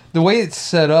 But the way it's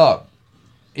set up,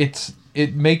 it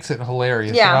makes it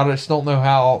hilarious. Yeah. And I just don't know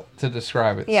how to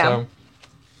describe it. Yeah. So,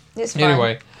 it's fun.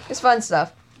 Anyway. It's fun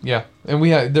stuff. Yeah, and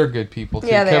they're good people too.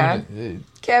 Yeah, they Kevin,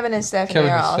 Kevin and Stephanie Kevin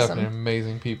are and awesome. Stephanie are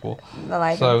amazing people. I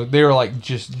like So them. they were like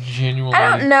just genuinely.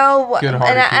 I don't know,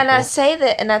 good-hearted and I people. say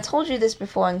that, and I told you this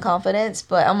before in confidence,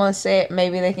 but I'm gonna say it.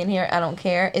 Maybe they can hear it. I don't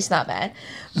care. It's not bad.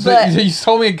 So But you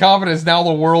told me in confidence. Now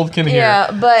the world can hear. yeah,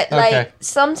 but Okay. like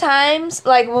sometimes,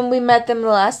 like when we met them the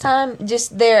last time,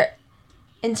 just their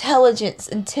intelligence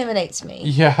intimidates me.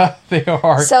 Yeah, they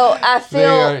are. So I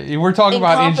feel We're talking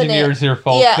about incompetent. engineers here,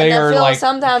 folks. Yeah, they and I are feel like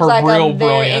sometimes for like real I'm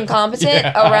very brilliant. incompetent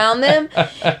Yeah. around them,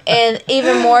 and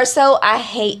even more so, I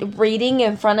hate reading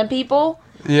in front of people.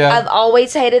 Yeah. I've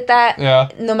always hated that. Yeah.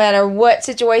 No matter what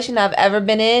situation I've ever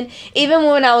been in, even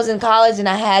when I was in college and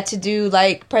I had to do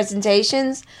like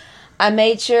presentations, I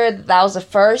made sure that I was the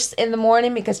first in the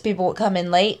morning because people would come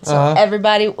in late, so not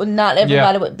everybody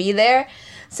would be there.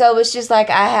 So it's just like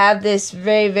I have this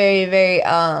very, very, very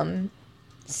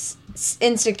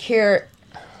insecure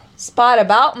spot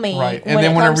about me. Right, and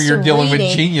then whenever you're dealing with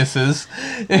geniuses,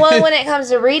 well, when it comes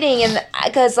to reading, and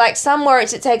because like some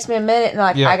words it takes me a minute, and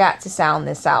like I got to sound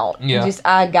this out. Yeah.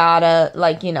 I gotta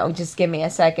just give me a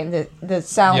second to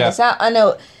sound this out. I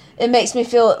know it makes me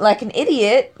feel like an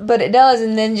idiot, but it does.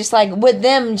 And then just like with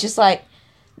them, just like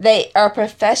they are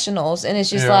professionals, and it's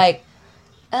just like,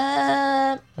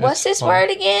 what's this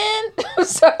word again?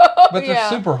 So, but they're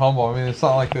super humble. I mean, it's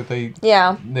not like that they.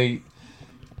 Yeah.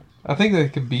 I think they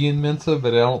could be in Mensa,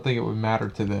 but I don't think it would matter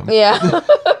to them. Yeah.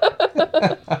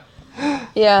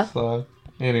 Yeah. So,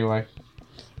 anyway.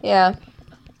 Yeah.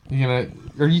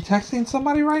 Are you texting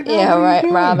somebody right now? Yeah, right,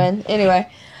 Robin. Anyway.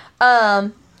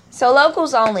 So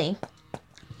locals only.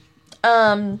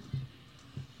 We're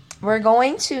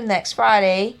going to next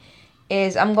Friday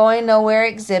I'm going nowhere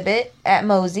exhibit at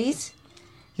Mosey's.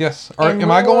 Yes. Am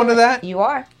I going to that? You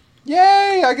are.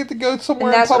 Yay! I get to go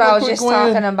somewhere. And that's in what I was public just with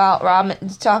Gwen. talking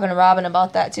about. Talking to Robin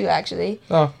about that too, actually.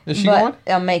 Oh, is she going?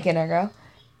 I'm making her go.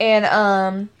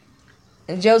 And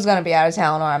Joe's gonna be out of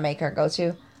town, or I make her go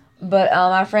too. But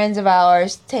our friends of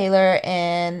ours, Taylor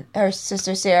and her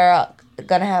sister Sarah,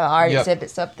 gonna have art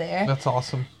exhibits up there. That's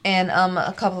awesome. And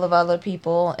a couple of other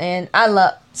people, and I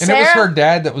love. And Sarah, it was her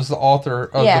dad that was the author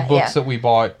of the books that we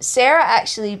bought. Sarah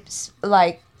actually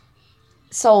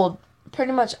sold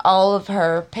pretty much all of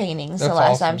her paintings the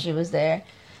last time she was there.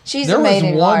 She's amazing.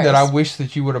 There was one artist. that I wish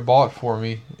that you would have bought for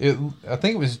me. I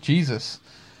think it was Jesus.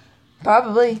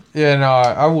 Probably. Yeah, no,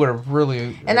 I would have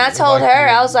really. And I told her,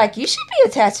 I was like, you should be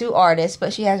a tattoo artist,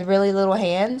 but she has really little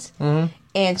hands. Mm-hmm.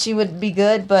 And she would be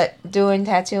good, but doing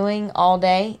tattooing all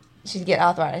day, she'd get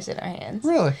arthritis in her hands.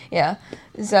 Really? Yeah.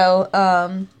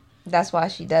 So, that's why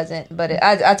she doesn't. But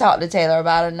I talked to Taylor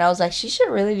about it, and I was like, she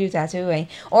should really do tattooing.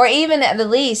 Or even at the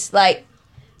least,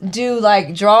 do,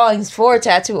 drawings for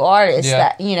tattoo artists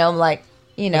that, I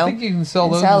think you can sell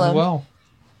those as well.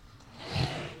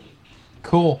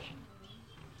 Cool.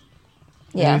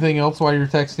 Yeah. Anything else while you're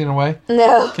texting away?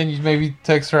 No. Can you maybe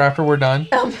text her after we're done?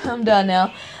 I'm done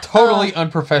now. Totally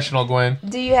unprofessional, Gwen.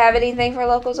 Do you have anything for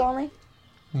locals only?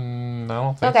 I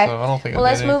don't think Okay. so. I don't think Well, I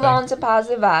let's did move anything. on to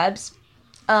positive vibes.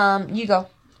 You go.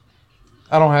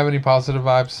 I don't have any positive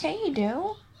vibes. Okay, you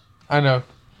do. I know.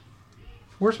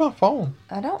 Where's my phone?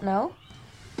 I don't know.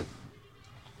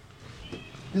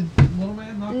 Did little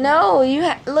man knock it? No,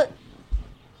 look.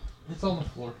 It's on the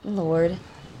floor. Lord.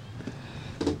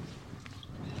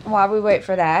 While we wait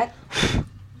for that.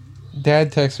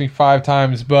 Dad texts me 5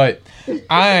 times, but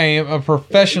I am a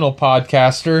professional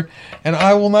podcaster, and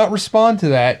I will not respond to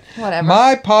that. Whatever.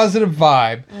 My positive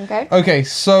vibe. Okay. Okay,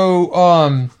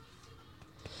 so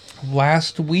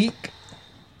last week,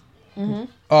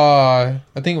 I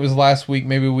think it was last week,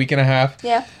 maybe a week and a half.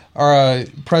 Yeah.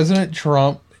 President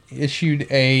Trump issued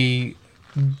a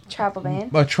Travel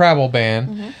ban. travel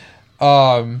ban,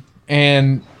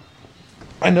 and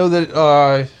I know that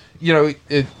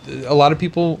a lot of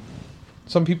people.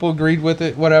 Some people agreed with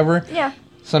it, whatever. Yeah.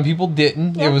 Some people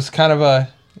didn't. Yeah. It was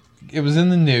it was in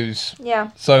the news. Yeah.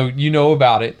 So you know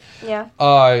about it. Yeah.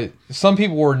 Some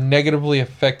people were negatively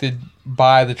affected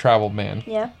by the travel ban.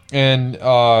 Yeah. And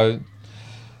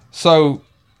so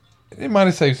it might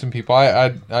have saved some people.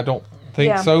 I don't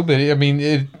think so, but I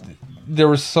mean, there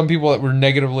was some people that were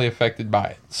negatively affected by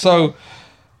it. So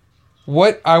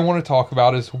what I want to talk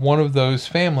about is one of those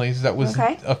families that was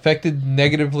affected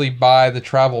negatively by the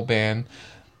travel ban.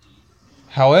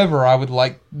 However, I would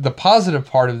like the positive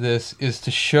part of this is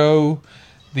to show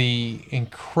the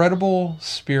incredible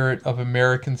spirit of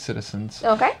American citizens.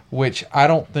 Okay. Which I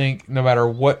don't think, no matter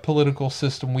what political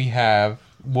system we have,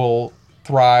 will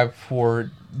thrive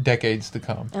for decades to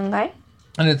come. Okay.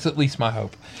 And it's at least my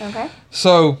hope. Okay.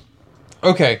 So,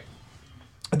 okay.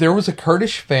 there was a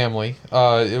Kurdish family.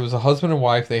 It was a husband and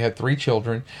wife. They had 3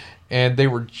 children, and they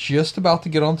were just about to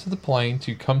get onto the plane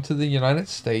to come to the United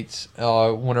States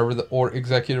whenever the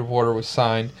executive order was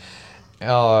signed.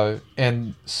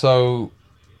 And so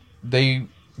they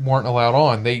weren't allowed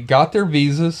on. They got their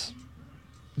visas.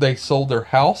 They sold their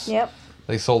house. Yep.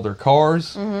 They sold their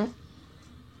cars. Mm-hmm.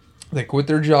 They quit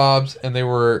their jobs, and they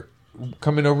were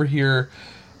coming over here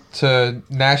to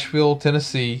Nashville,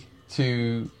 Tennessee,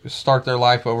 to start their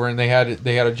life over. And they had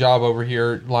a job over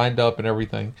here lined up and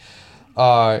everything.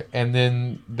 And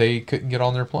then they couldn't get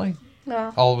on their plane.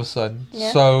 No. All of a sudden.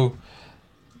 Yeah. So,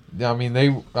 I mean, they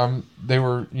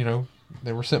were,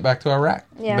 they were sent back to Iraq.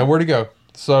 Yeah. Nowhere to go.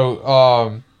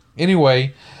 So,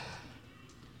 anyway,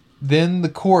 then the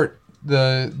court,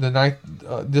 the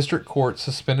Ninth District Court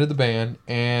suspended the ban,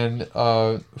 and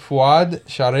Fuad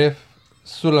Sharif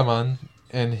Suleiman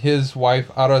and his wife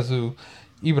Arazu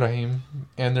Ibrahim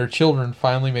and their children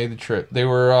finally made the trip. They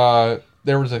were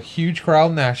there was a huge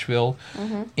crowd in Nashville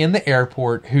in the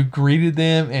airport who greeted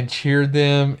them and cheered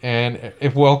them and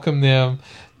welcomed them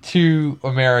to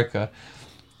America.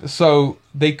 So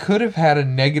they could have had a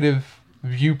negative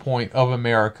viewpoint of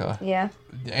America. Yeah.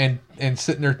 And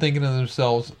sitting there thinking to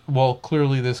themselves, well,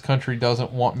 clearly this country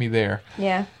doesn't want me there.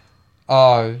 Yeah.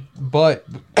 But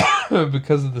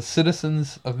because of the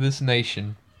citizens of this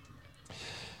nation,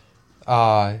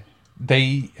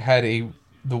 they had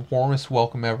the warmest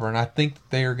welcome ever, and I think that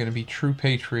they are going to be true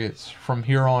patriots from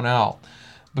here on out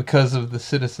because of the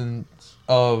citizens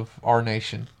of our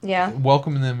nation. Yeah.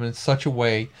 Welcoming them in such a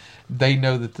way, they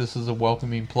know that this is a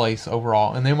welcoming place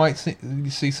overall, and they might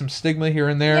see some stigma here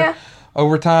and there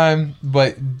over time,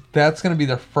 but that's going to be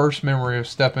their first memory of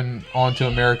stepping onto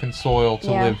American soil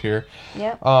to live here.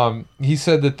 Yep. He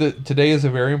said that today is a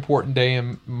very important day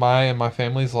in my and my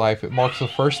family's life. It marks the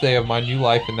first day of my new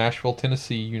life in Nashville,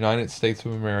 Tennessee, United States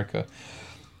of America.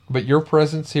 But your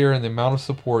presence here and the amount of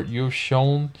support you have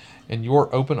shown and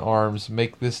your open arms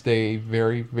make this day a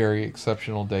very, very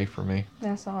exceptional day for me.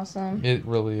 That's awesome. It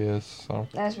really is. So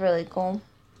that's really cool.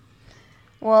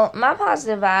 Well, my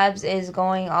positive vibes is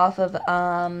going off of,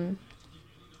 I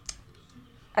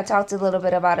talked a little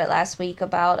bit about it last week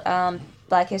about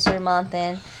Black History Month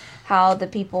and how the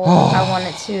people I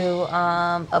wanted to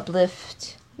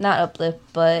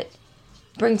but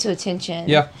bring to attention.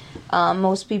 Yeah.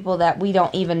 Most people that we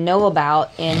don't even know about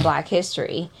in Black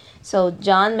history. So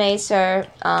John Maser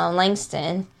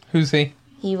Langston. Who's he?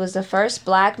 He was the first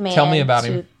black man Tell me about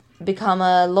him. become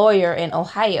a lawyer in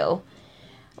Ohio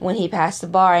when he passed the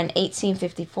bar in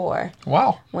 1854.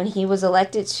 Wow. When he was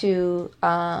elected to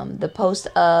the post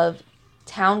of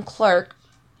town clerk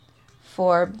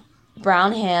for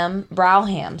Brownham,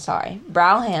 Ohio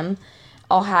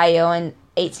in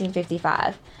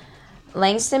 1855.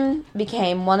 Langston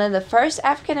became one of the first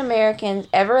African Americans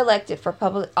ever elected for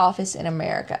public office in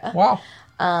America. Wow.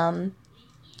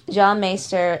 John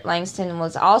Master Langston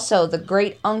was also the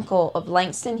great uncle of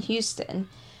Langston Huston.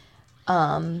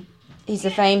 He's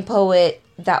a famed poet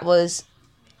that was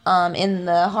in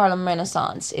the Harlem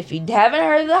Renaissance. If you haven't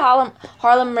heard of the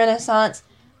Harlem Renaissance,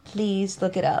 please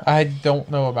look it up. I don't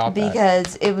know about that.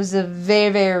 Because it was a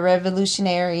very, very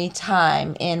revolutionary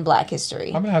time in Black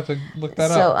history. I'm going to have to look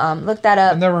that up. So, look that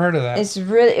up. I've never heard of that.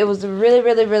 It was a really,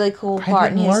 really, really cool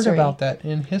part in history. I didn't learn about that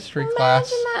in history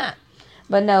class. Imagine that.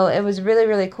 But no, it was really,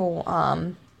 really cool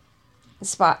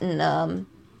spotting not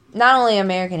only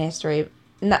American history,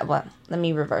 let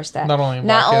me reverse that. Not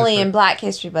only in Black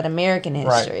history, but American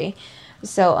history. Right.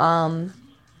 So,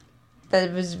 that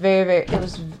it was very,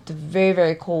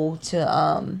 very cool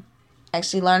to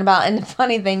actually learn about. And the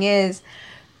funny thing is,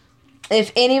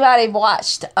 if anybody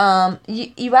watched,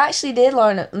 you actually did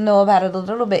know about it a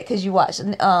little bit because you watched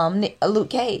Luke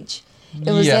Cage.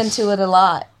 It was into it a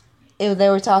lot. They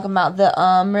were talking about the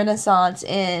Renaissance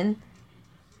in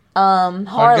Harlem.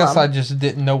 I guess I just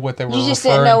didn't know what they were referring to. You just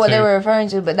didn't know what they were referring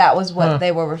to, but that was what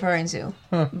they were referring to.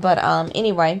 But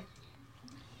anyway,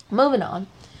 moving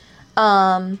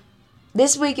on.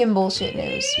 This week in bullshit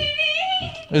news.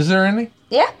 Is there any?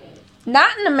 Yeah.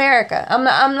 Not in America.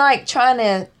 I'm like trying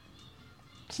to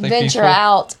venture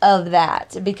out of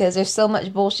that because there's so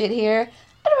much bullshit here.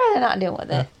 I'd rather not deal with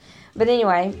it. But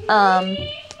anyway,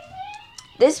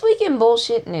 this week in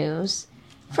bullshit news,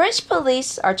 French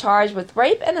police are charged with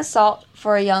rape and assault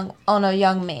on a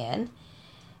young man.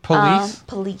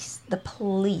 Police? The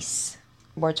police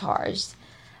were charged.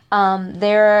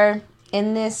 They're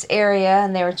in this area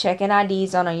and they were checking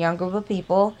IDs on a young group of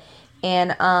people.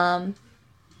 And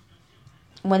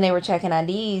when they were checking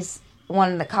IDs,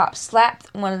 one of the cops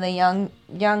slapped one of the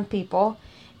young people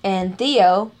And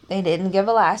Theo, they didn't give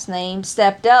a last name,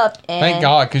 stepped up and... Thank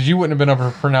God, because you wouldn't have been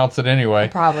able to pronounce it anyway.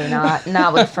 Probably not.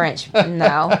 Not with French,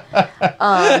 no.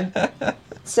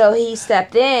 So he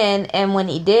stepped in, and when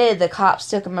he did, the cops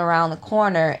took him around the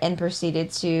corner and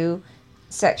proceeded to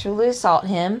sexually assault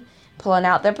him, pulling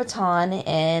out their baton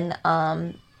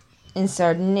and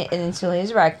inserting it into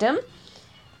his rectum.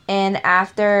 And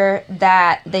after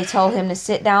that, they told him to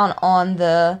sit down on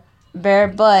the bare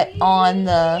butt on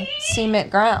the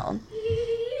cement ground.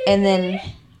 And then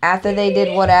after they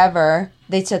did whatever,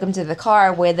 they took him to the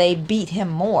car where they beat him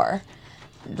more.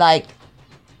 Like,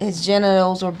 his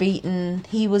genitals were beaten,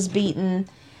 he was beaten,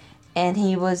 and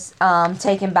he was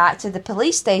taken back to the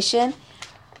police station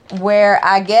where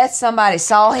I guess somebody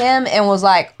saw him and was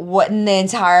like, what in the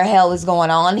entire hell is going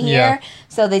on here? Yeah.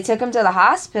 So they took him to the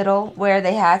hospital where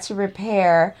they had to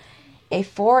repair a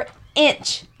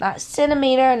 4-inch, not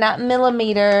centimeter, not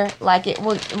millimeter, like it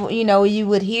would, you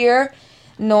would hear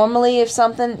normally if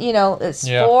something, it's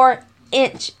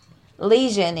 4-inch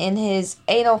lesion in his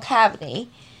anal cavity.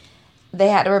 They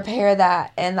had to repair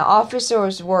that, and the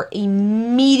officers were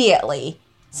immediately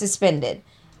suspended.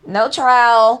 No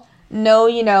trial,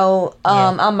 no,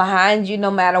 I'm behind you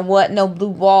no matter what, no blue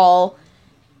wall.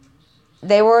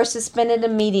 They were suspended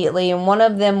immediately, and one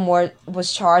of them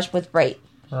was charged with rape.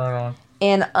 Right on.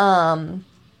 And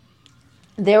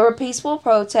there were peaceful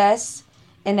protests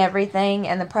and everything,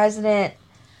 and the president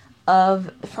of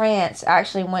France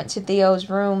actually went to Theo's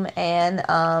room and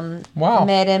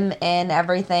met him and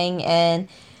everything, and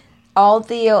all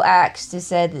Theo asked is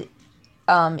said,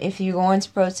 if you're going to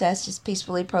protest, just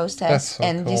peacefully protest,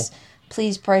 and cool. Just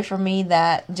please pray for me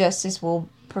that justice will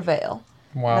prevail.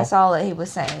 Wow. That's all that he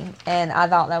was saying, and I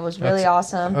thought that was really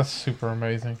awesome. That's super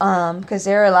amazing. Because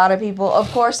there are a lot of people.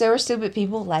 Of course, there were stupid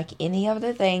people, like any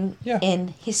other thing in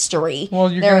history. Well,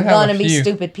 there are going to be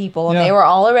stupid people, and they were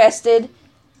all arrested.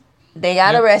 They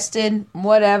got arrested,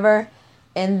 whatever,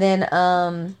 and then,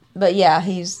 but yeah,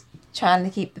 he's trying to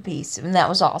keep the peace, and that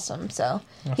was awesome. So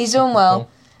he's doing well, cool.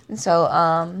 And so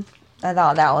I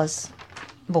thought that was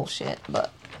bullshit,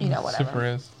 but whatever. Super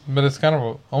is. But it's kind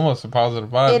of almost a positive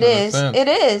vibe. It is. It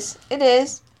is. It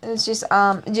is. It's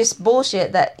just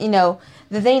bullshit that,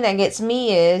 the thing that gets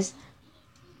me is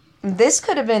this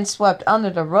could have been swept under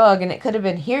the rug and it could have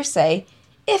been hearsay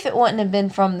if it wouldn't have been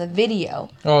from the video.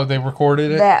 Oh, they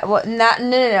recorded it?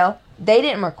 No. They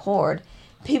didn't record.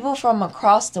 People from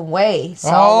across the way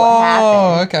saw what happened.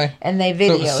 Oh, okay. And they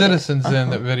videoed it. So citizens then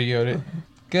that videoed it.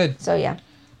 Good. So, yeah.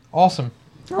 Awesome.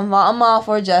 I'm all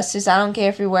for justice. I don't care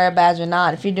if you wear a badge or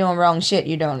not. If you're doing wrong shit,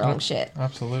 you're doing wrong shit.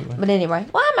 Absolutely. But anyway,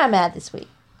 why am I mad this week?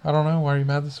 I don't know. Why are you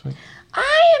mad this week?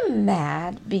 I am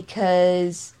mad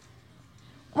because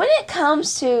when it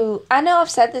comes to... I know I've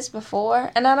said this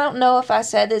before, and I don't know if I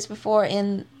said this before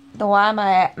in the Why Am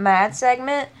I Mad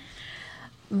segment,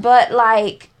 but,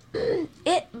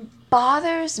 it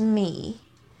bothers me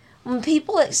when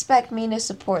people expect me to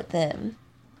support them.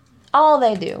 All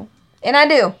they do. And I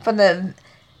do. For the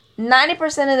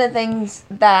 90% of the things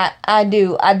that I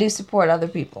do support other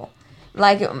people.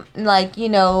 Like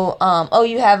oh,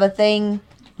 you have a thing?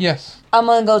 Yes. I'm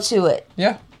going to go to it.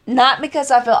 Yeah. Not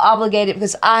because I feel obligated,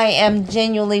 because I am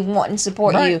genuinely wanting to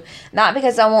support you. Not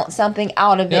because I want something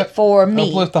out of it for me.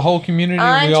 Uplift the whole community,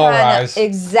 we all rise.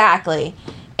 Exactly.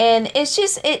 And it's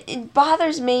just, it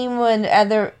bothers me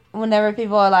whenever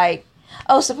people are like,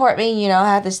 oh, support me,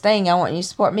 I have this thing, I want you to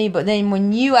support me. But then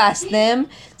when you ask them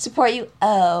to support you,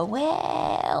 oh,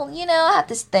 well, I have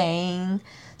this thing.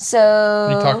 So...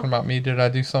 Are you talking about me? Did I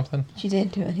do something? You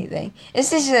didn't do anything.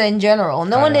 It's just in general.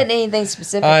 No one did anything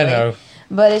specifically. I know.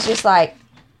 But it's just like,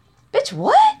 bitch,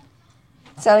 what?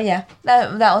 So, yeah,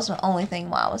 that was the only thing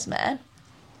why I was mad.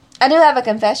 I do have a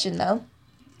confession, though.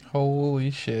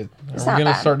 Holy shit. Are we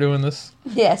going to start doing this?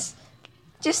 Yes.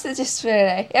 Just for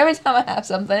today. Every time I have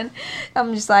something,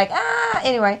 I'm just like,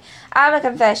 Anyway, I have a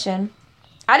confession.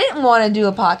 I didn't want to do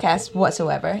a podcast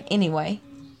whatsoever. Anyway.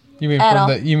 You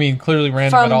mean clearly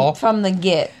random at all? From the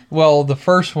get. Well, the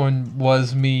first one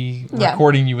was me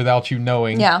recording you without you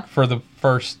knowing. Yeah. For the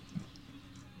first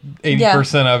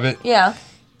 80% of it. Yeah.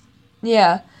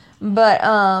 Yeah.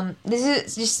 But this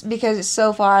is just because it's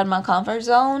so far out of my comfort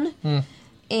zone.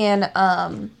 And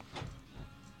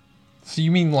so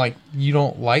you mean you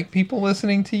don't like people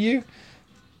listening to you?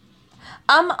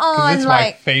 I'm on it's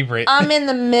my favorite. I'm in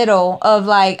the middle of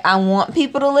I want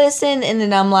people to listen, and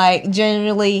then I'm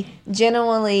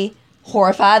genuinely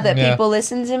horrified that people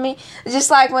listen to me.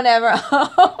 Just like whenever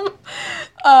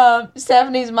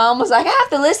Stephanie's mom was like, I have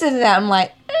to listen to that. I'm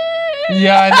like,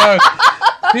 yeah, I know.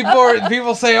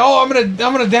 people say, "Oh, I'm gonna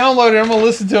download it. I'm gonna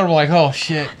listen to it." I'm like, "Oh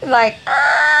shit." Like,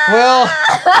 Well,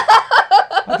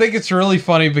 I think it's really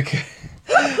funny because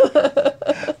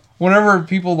whenever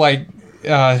people like,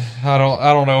 I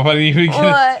don't know if I even get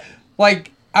what? it.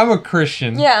 Like, I'm a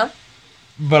Christian, Yeah.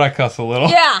 but I cuss a little.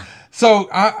 Yeah. So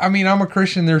I mean, I'm a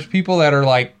Christian. There's people that are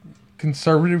like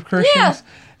conservative Christians, Yeah.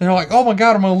 and they're like, "Oh my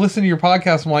God, I'm gonna listen to your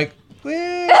podcast." I'm like,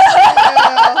 well.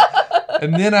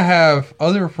 And then I have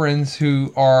other friends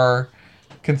who are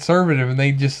conservative, and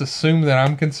they just assume that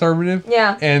I'm conservative.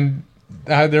 Yeah. And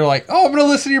they're like, "Oh, I'm gonna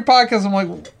listen to your podcast." I'm like,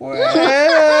 well.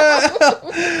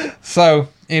 So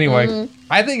anyway,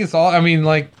 I think it's all. I mean,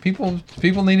 like people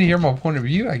need to hear my point of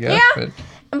view, I guess. Yeah.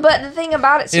 But the thing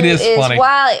about it too It is funny.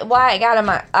 why I got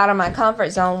out of my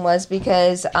comfort zone was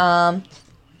because I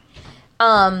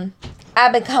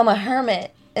become a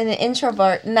hermit and an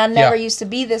introvert, and I never used to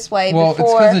be this way before. Well, it's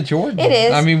because of Jordan. It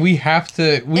is. I mean, we have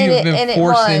been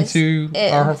forced into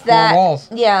our four walls.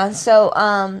 Yeah,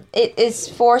 so it's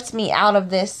forced me out of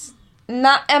this.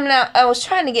 I was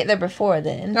trying to get there before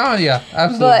then. Oh yeah,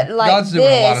 absolutely. But like God's doing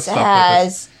a lot of this stuff with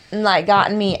us. has like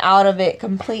gotten me out of it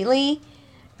completely.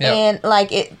 Yep. And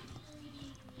like it,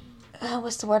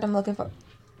 what's the word I'm looking for?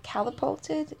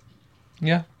 Catapulted?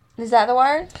 Yeah. Is that the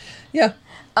word? Yeah.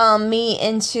 Me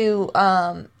into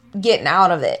getting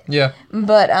out of it. Yeah.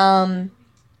 But I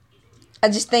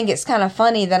just think it's kind of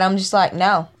funny that I'm just like,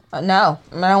 no, I don't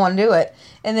want to do it.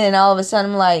 And then all of a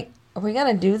sudden I'm like, are we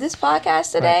gonna do this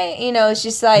podcast today? Right. You know, it's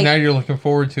just like now you're looking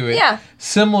forward to it. Yeah.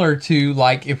 Similar to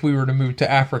like if we were to move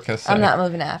to Africa. Say. I'm not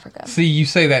moving to Africa. See, you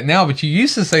say that now, but you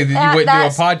used to say that you wouldn't do a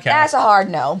podcast. That's a hard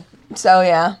no. So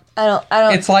yeah, I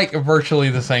don't. It's like virtually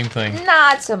the same thing.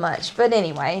 Not so much, but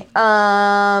anyway,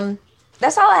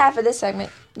 that's all I have for this segment.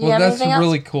 You have that's anything else?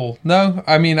 Really cool. No,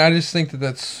 I mean, I just think that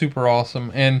that's super awesome.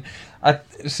 And I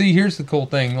see. Here's the cool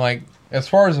thing. Like as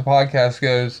far as the podcast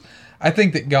goes, I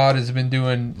think that God has been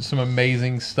doing some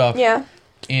amazing stuff. Yeah.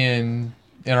 In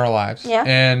our lives. Yeah.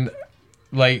 And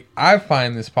like I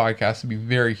find this podcast to be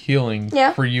very healing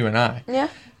for you and I. Yeah.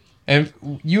 And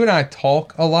you and I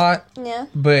talk a lot. Yeah.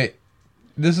 But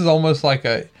this is almost like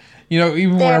a, even therapy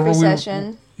whenever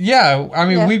session. Yeah, I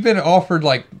mean, we've been offered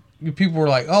like people were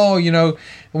like, oh,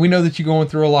 we know that you're going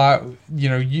through a lot.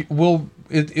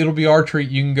 It'll be our treat.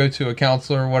 You can go to a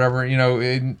counselor or whatever,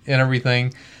 and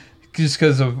everything, just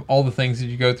because of all the things that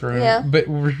you go through. Yeah. But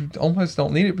we almost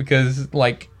don't need it because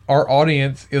like our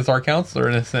audience is our counselor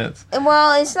in a sense.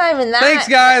 Well, it's not even that. Thanks,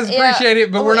 guys. Appreciate it,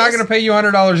 but we're not going to pay you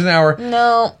 $100 an hour.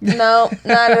 No,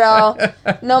 not at all.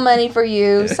 No money for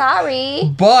you. Sorry.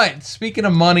 But speaking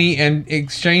of money and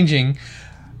exchanging,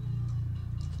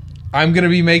 I'm going to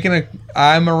be making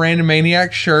I'm a Random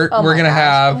Maniac shirt. We're going to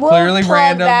have clearly plug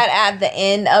random that at the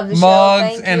end of the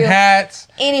mugs show. and hats.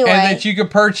 Anyway. And that you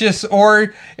could purchase,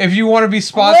 or if you want to be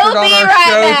sponsored on our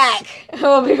shows.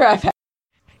 We'll be right back.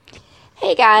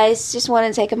 Hey guys, just want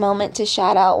to take a moment to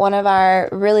shout out one of our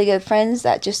really good friends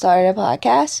that just started a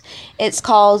podcast. It's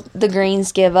called The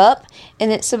Greens Give Up,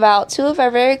 and it's about two of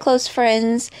our very close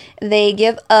friends. They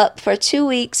give up for 2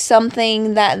 weeks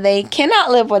something that they cannot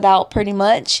live without pretty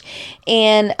much,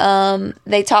 and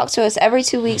they talk to us every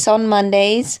 2 weeks on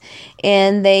Mondays,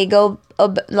 and they go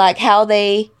like how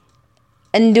they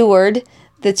endured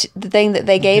the thing that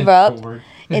they gave up.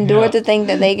 Endured the thing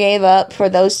that they gave up for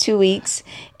those 2 weeks.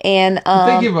 And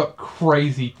they give up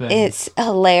crazy things. It's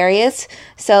hilarious.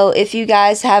 So if you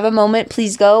guys have a moment,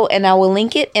 please go, and I will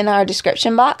link it in our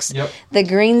description box. Yep. The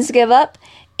Greens Give Up.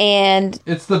 And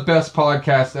it's the best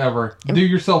podcast ever. Do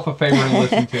yourself a favor and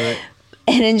listen to it.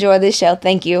 And enjoy the show.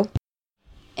 Thank you.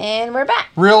 And we're back.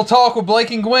 Real Talk with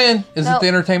Blake and Gwen. Is it the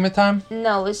entertainment time?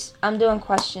 No, I'm doing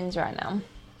questions right now.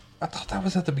 I thought that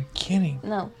was at the beginning.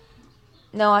 No,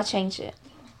 I changed it.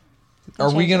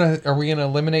 Are we gonna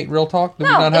eliminate Real Talk? Do we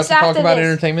not have to talk about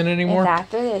entertainment anymore? It's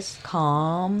after this.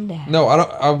 Calm down. No, I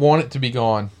don't. I want it to be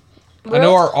gone. Real I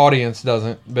know our audience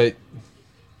doesn't, but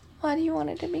why do you want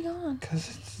it to be gone?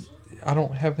 Because I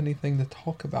don't have anything to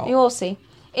talk about. You will see.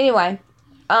 Anyway,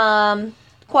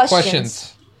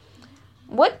 questions.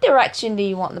 What direction do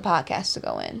you want the podcast to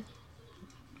go in?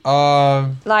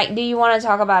 Like, do you want to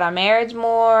talk about our marriage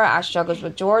more, our struggles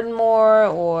with Jordan more,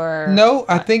 or no?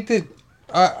 I think that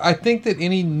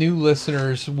any new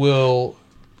listeners will,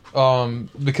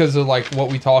 because of like what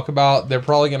we talk about, they're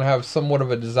probably going to have somewhat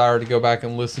of a desire to go back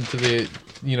and listen to the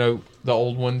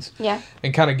old ones,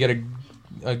 and kind of get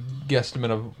a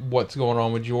guesstimate of what's going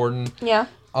on with Jordan. Yeah.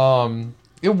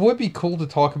 It would be cool to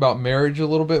talk about marriage a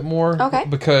little bit more. Okay.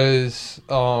 Because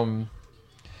I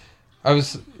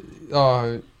was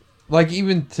like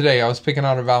even today I was picking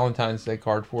out a Valentine's Day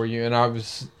card for you, and I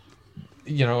was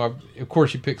of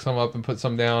course you pick some up and put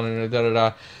some down and da da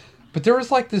da. But there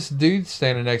was like this dude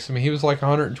standing next to me. He was like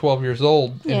 112 years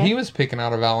old, and he was picking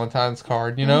out a Valentine's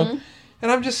card, And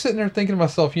I'm just sitting there thinking to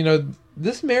myself,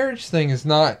 this marriage thing is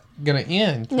not going to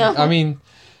end. No. I mean,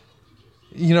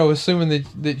 assuming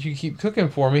that you keep cooking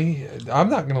for me, I'm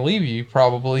not going to leave you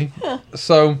probably. Huh.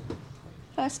 So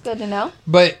That's good to know.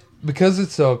 But because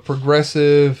it's a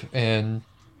progressive and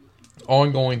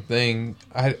ongoing thing,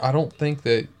 I don't think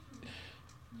that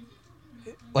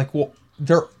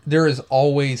there is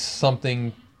always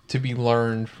something to be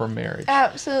learned from marriage.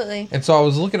 Absolutely. And so I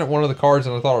was looking at one of the cards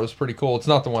and I thought it was pretty cool. It's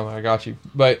not the one that I got you,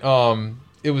 but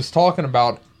it was talking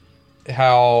about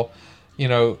how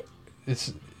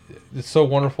it's so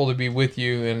wonderful to be with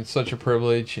you, and it's such a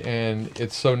privilege, and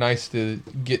it's so nice to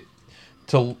get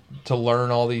to learn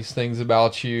all these things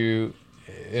about you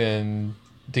and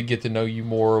to get to know you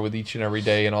more with each and every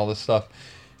day and all this stuff.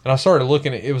 And I started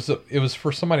looking at it was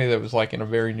for somebody that was like in a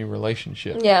very new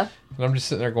relationship. Yeah. And I'm just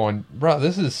sitting there going, bro,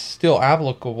 this is still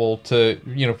applicable to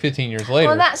 15 years later.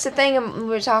 Well, that's the thing we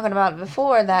were talking about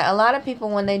before, that a lot of people,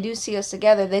 when they do see us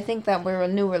together, they think that we're a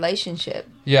new relationship.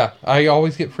 Yeah, I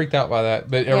always get freaked out by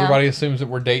that, but everybody assumes that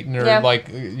we're dating or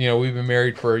we've been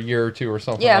married for a year or two or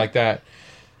something like that.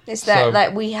 It's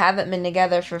that we haven't been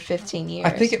together for 15 years.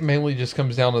 I think it mainly just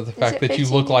comes down to the fact that you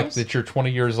look like that you're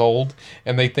 20 years old,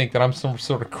 and they think that I'm some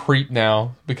sort of creep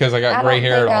now because I got gray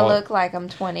hair and all I look like I'm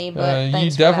 20, but you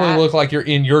definitely look like you're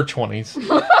in your 20s.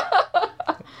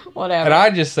 Whatever. And I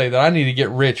just say that I need to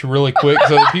get rich really quick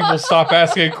so that people stop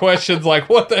asking questions like,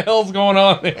 what the hell's going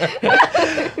on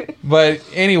there? But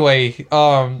anyway,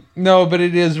 no, but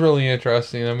it is really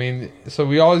interesting. I mean, so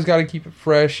we always got to keep it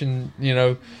fresh and,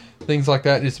 things like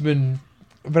that.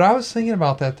 But I was thinking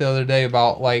about that the other day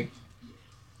about like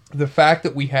the fact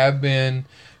that we have been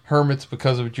hermits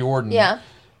because of Jordan. Yeah.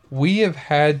 We have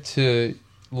had to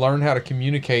learn how to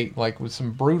communicate like with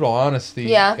some brutal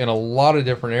honesty in a lot of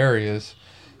different areas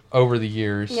over the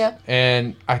years. Yeah.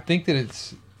 And I think that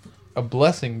it's a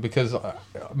blessing because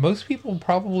most people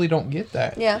probably don't get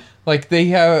that. Yeah. Like they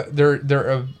have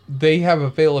they have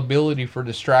availability for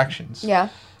distractions. Yeah.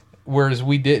 Whereas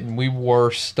we didn't. We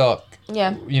were stuck.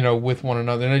 Yeah. With one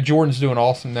another. And Jordan's doing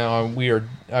awesome now, and we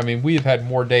have had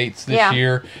more dates this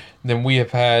year than we have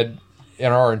had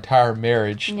in our entire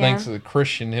marriage, thanks to the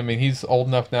Christian. I mean, he's old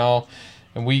enough now,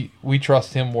 and we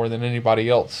trust him more than anybody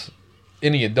else,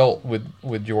 any adult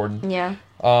with Jordan. Yeah.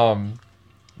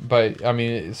 But I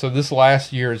mean, so this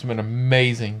last year has been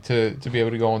amazing to be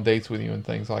able to go on dates with you and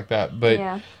things like that.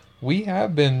 But we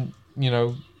have been,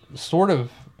 sort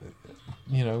of,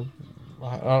 I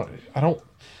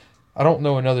don't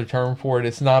know another term for it.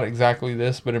 It's not exactly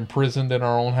this, but imprisoned in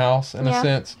our own house in a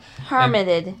sense.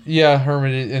 Hermited.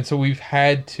 Hermited. And so we've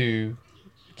had to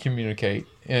communicate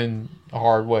in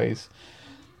hard ways.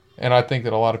 And I think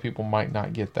that a lot of people might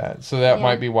not get that. So that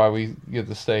might be why we get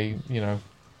to stay,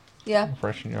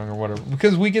 fresh and young or whatever.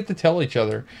 Because we get to tell each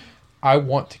other, I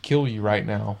want to kill you right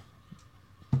now.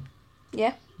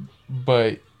 Yeah.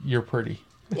 But you're pretty.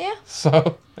 Yeah.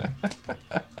 So I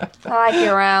like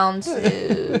you around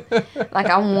too. Like,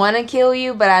 I want to kill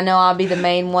you, but I know I'll be the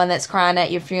main one that's crying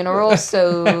at your funeral,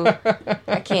 so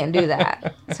I can't do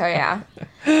that. So yeah.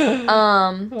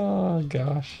 Oh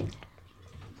gosh.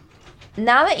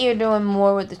 Now that you're doing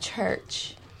more with the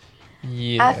church,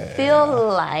 I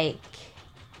feel like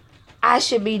I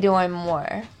should be doing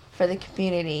more for the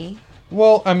community.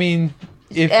 Well, I mean,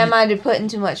 am I putting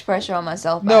too much pressure on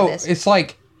myself? No, by this? It's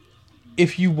like,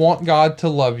 if you want God to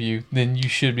love you, then you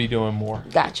should be doing more.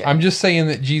 Gotcha. I'm just saying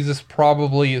that Jesus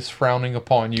probably is frowning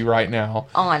upon you right now.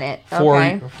 On it.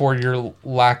 For your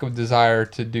lack of desire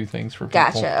to do things for people.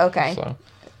 Gotcha. Okay. So.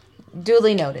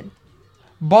 Duly noted.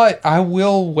 But I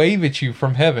will wave at you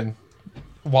from heaven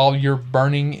while you're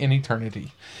burning in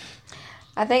eternity.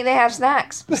 I think they have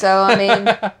snacks. So, I mean,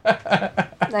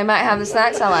 they might have the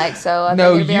snacks I like. So, I think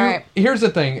it'll be all right. Here's the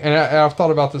thing, and I've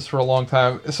thought about this for a long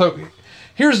time. So,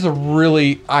 here's the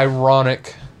really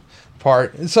ironic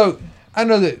part. So, I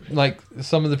know that, like,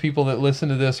 some of the people that listen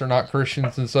to this are not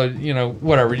Christians, and so,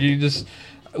 whatever.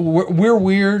 We're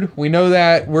weird. We know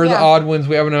that. We're the odd ones.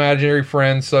 We have an imaginary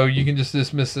friend, so you can just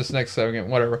dismiss this next second,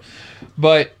 whatever.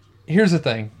 But here's the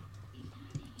thing.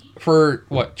 For,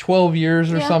 12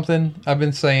 years or something, I've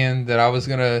been saying that I was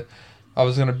gonna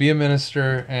be a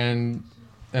minister and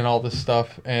all this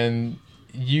stuff, and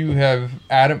you have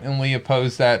adamantly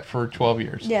opposed that for 12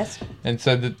 years. Yes. And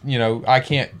said that,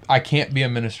 I can't be a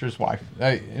minister's wife.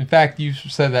 In fact, you've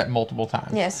said that multiple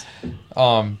times. Yes.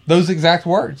 Those exact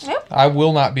words. Yep. I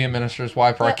will not be a minister's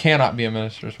wife, or I cannot be a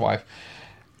minister's wife.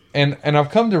 And I've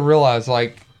come to realize,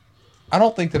 like, I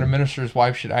don't think that a minister's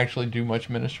wife should actually do much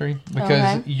ministry,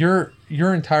 because Okay.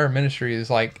 your entire ministry is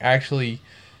like actually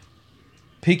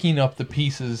picking up the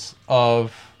pieces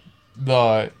of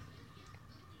the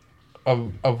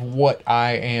of what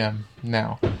I am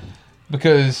now,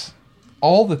 because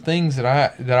all the things that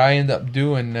I end up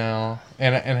doing now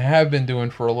and have been doing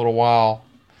for a little while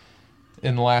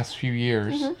in the last few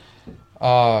years.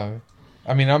 I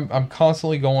mean, I'm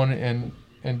constantly going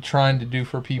and trying to do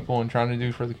for people and trying to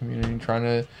do for the community and trying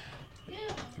to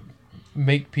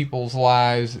make people's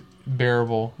lives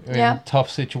bearable in tough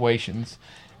situations.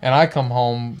 And I come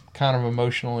home kind of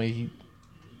emotionally,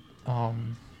 I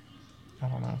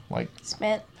don't know, like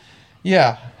Spent.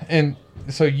 yeah. And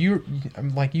so you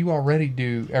already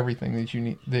do everything that you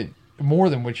need, that more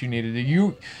than what you need to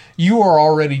do. You are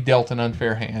already dealt an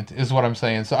unfair hand, is what I'm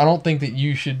saying. So I don't think that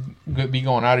you should be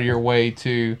going out of your way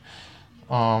to,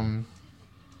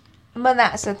 But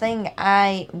that's the thing.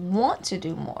 I want to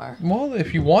do more. well,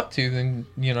 if you want to, then,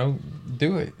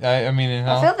 do it. I mean, and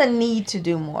I feel the need to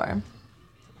do more.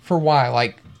 for why?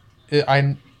 Like,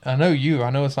 I know you. I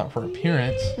know it's not for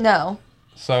appearance. No.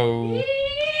 So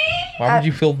why would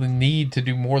you feel the need to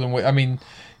do more than what? I mean,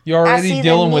 you're I already see the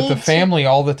dealing with the need to- family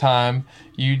all the time.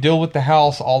 You deal with the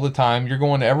house all the time. You're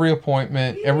going to every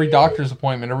appointment, every doctor's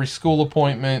appointment, every school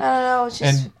appointment, I don't know. It's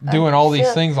just, and doing all these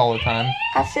feel- things all the time.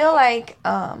 I feel like,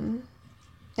 and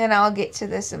I'll get to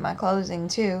this in my closing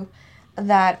too,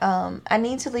 that I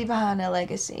need to leave behind a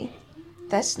legacy.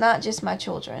 That's not just my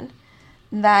children.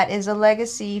 That is a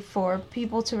legacy for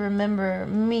people to remember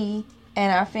me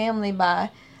and our family by,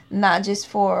 not just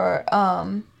for,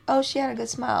 oh, she had a good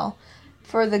smile,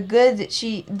 for the good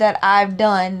that I've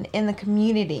done in the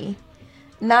community.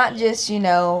 Not just,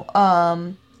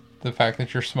 The fact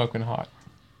that you're smoking hot.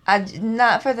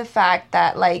 not for the fact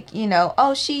that, like,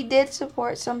 oh, she did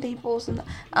support some people.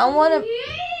 I want to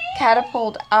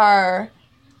catapult our,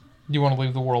 You want to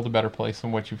leave the world a better place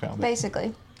than what you found it.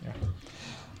 basically.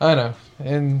 I know,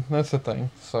 and that's the thing.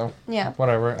 So Yeah.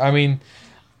 whatever. I mean,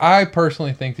 I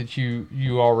personally think that you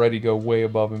already go way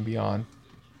above and beyond,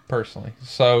 personally.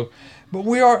 So, but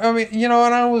we are. I mean, and I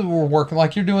know we're working,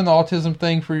 like you're doing the autism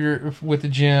thing with the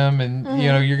gym, and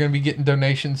you're going to be getting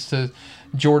donations to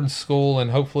Jordan's school and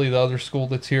hopefully the other school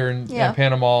that's here in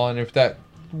Panama. And if that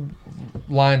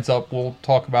lines up, we'll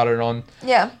talk about it on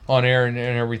air and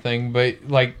everything. But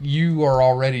like, you are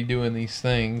already doing these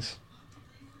things.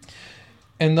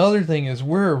 And the other thing is,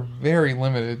 we're very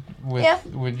limited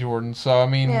with Jordan. So, I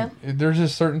mean, there's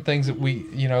just certain things that we,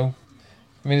 I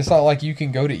mean, it's not like you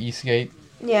can go to Eastgate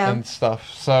and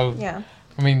stuff. So,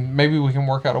 I mean, maybe we can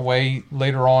work out a way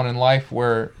later on in life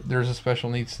where there's a special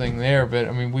needs thing there. But,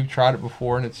 I mean, we've tried it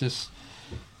before, and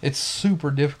it's super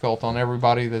difficult on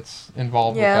everybody that's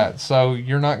involved with that. So,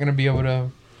 you're not going to be able to,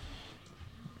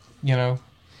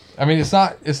 I mean, it's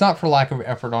not for lack of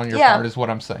effort on your part, is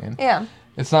what I'm saying. Yeah.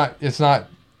 It's not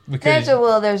because There's a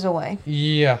will, there's a way.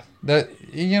 Yeah, that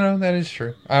is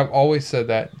true. I've always said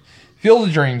that. Field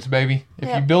of dreams, baby.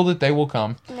 If you build it, they will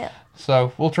come. Yeah.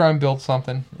 So we'll try and build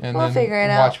something, and We'll then figure it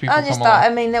watch out. people I just come thought,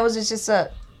 along. I mean, that was just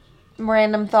a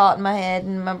random thought in my head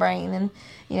and my brain, and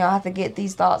I have to get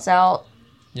these thoughts out.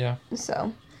 Yeah. So,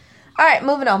 all right,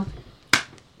 moving on.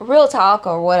 Real talk,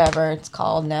 or whatever it's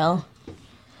called now.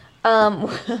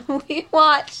 We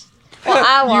watched. Well,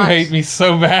 I watched. You hate me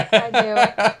so bad. I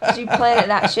do. 'Cause you planted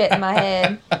that shit in my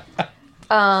head.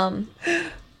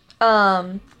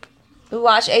 We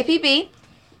watched APB,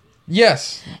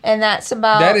 Yes, and that's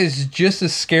about. that is just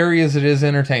as scary as it is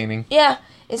entertaining. Yeah,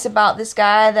 it's about this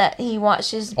guy that he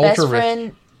watched his best Ultra rich.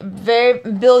 friend, very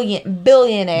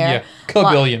billionaire. Yeah,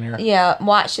 billionaire.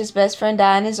 Watched his best friend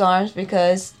die in his arms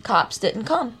because cops didn't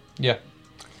come. Yeah,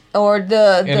 Or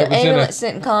the it was in ambulance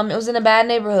didn't come. It was in a bad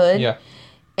neighborhood. yeah,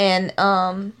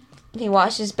 And he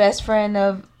watched his best friend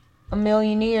of a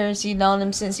million years. He'd known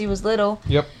him since he was little.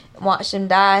 yep. Watched him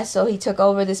die, so he took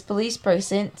over this police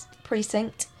precinct.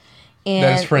 And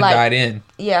That his friend died in.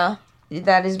 Yeah,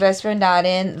 that his best friend died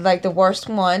in, like the worst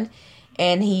one.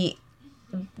 And he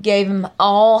gave him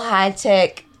all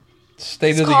high-tech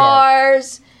State of the art.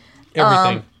 cars.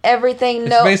 Everything. Everything. It's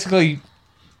No, basically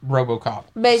RoboCop.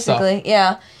 basically, stuff.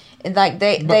 yeah. And like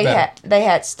they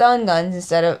had stun guns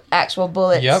instead of actual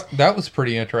bullets. Yep, that was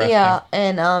pretty interesting. Yeah,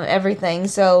 and everything.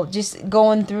 So just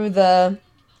going through the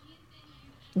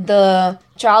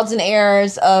trials and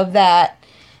errors of that,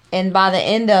 and by the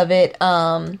end of it,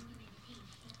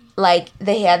 like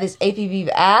they had this APB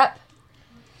app,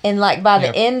 and like by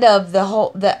the end of the whole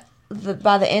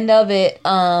by the end of it,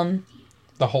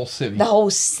 The whole city. the whole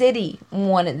city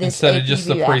wanted this Instead APB of just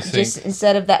the app. precinct. Just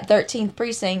instead of that 13th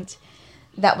precinct,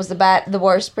 that was the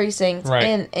worst precinct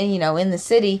Right. in the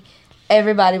city.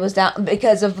 Everybody was down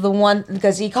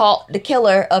because he caught the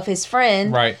killer of his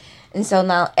friend. Right. And so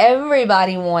now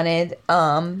everybody wanted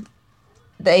the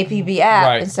APB app.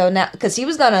 Right. And so now, because he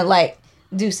was going to, like,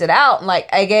 deuce it out. Like,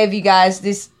 I gave you guys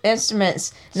these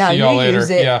instruments. Now See you y'all later. use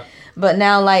it. Yeah. But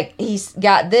now, like, he's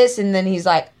got this, and then he's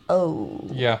like, oh.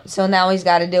 Yeah. So now he's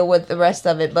got to deal with the rest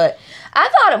of it. But I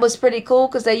thought it was pretty cool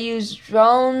because they used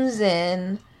drones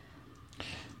and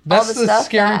That's all the the stuff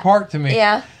scary part to me.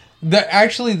 Yeah.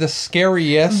 Actually, the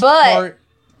scariest But part.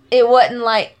 it wasn't,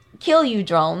 like, kill you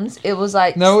drones. It was,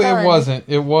 like, No, stun. it wasn't.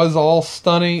 It was all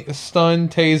stun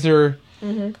taser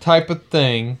type of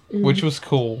thing, which was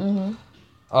cool.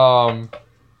 But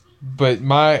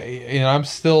I'm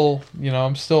still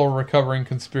a recovering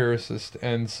conspiracist,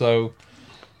 and so,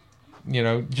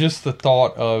 just the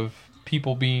thought of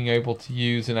people being able to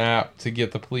use an app to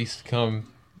get the police to come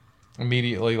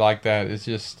immediately like that is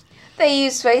just. They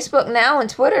use Facebook now and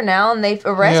Twitter now, and they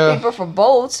arrest people for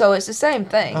both, so it's the same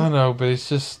thing. I know, but it's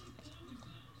just,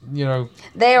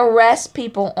 They arrest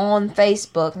people on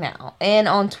Facebook now and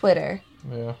on Twitter.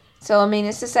 Yeah. So, I mean,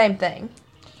 it's the same thing.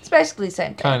 It's basically the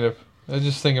same thing. Kind of. I was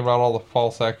just thinking about all the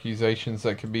false accusations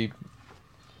that could be.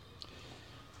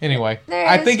 Anyway,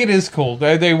 I think it is cool.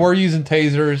 They were using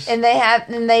tasers. And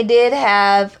they did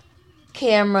have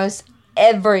cameras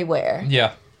everywhere.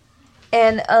 Yeah.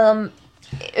 And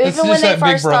It's even just when they that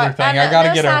Big first Brother started, thing. I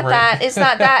gotta get over it. It's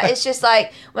not that. It's just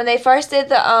like when they first did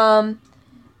the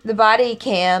body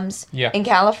cams in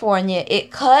California,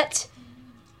 it cut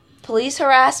police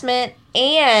harassment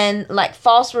and like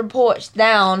false reports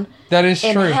down. That is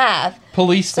in true. half.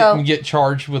 Police didn't get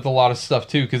charged with a lot of stuff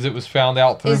too because it was found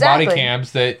out through body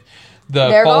cams that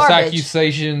the false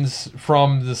accusations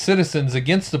from the citizens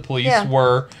against the police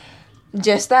were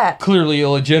just that clearly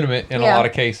illegitimate in a lot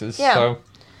of cases. Yeah.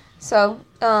 So,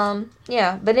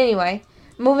 but anyway,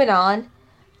 moving on.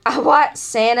 I watched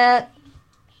Santa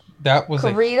That was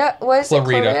Clarita. What is it?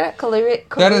 Clarita.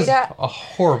 That is a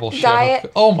horrible diet. show.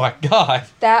 Oh my god.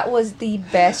 That was the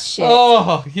best shit.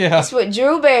 Oh yeah. It's with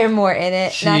Drew Barrymore in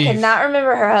it. Jeez. And I cannot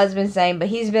remember her husband's name, but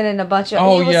he's been in a bunch of.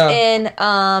 Oh, he was in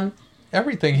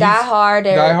everything. Die Hard.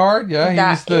 Die Hard. Yeah,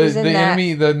 he was the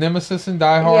enemy, the nemesis in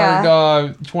Die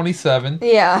Hard 27.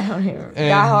 Yeah, I don't even.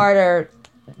 Die Hard or.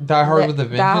 Die Hard with a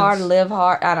Vengeance. Die Hard, Live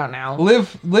Hard. I don't know.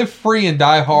 Live Free and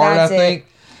Die Hard. That's I think.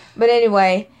 But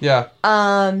anyway. Yeah.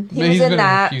 He was in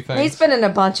that. He's been in a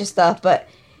bunch of stuff, but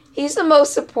he's the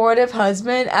most supportive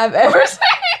husband I've ever seen.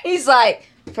 He's like,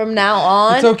 from now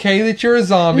on. It's okay that you're a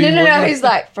zombie. No. He's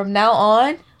like, from now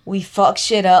on, we fuck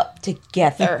shit up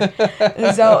together.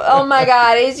 So, oh my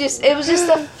god, it was just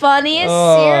the funniest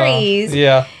series.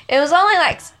 Yeah. It was only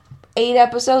like 8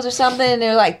 episodes or something, and they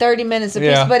were like 30 minutes a piece.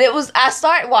 Yeah. But I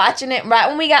started watching it right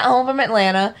when we got home from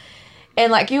Atlanta. And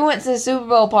like you went to the Super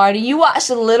Bowl party, you watched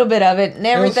a little bit of it and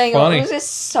everything. It was just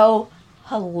so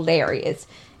hilarious.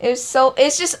 It's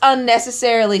just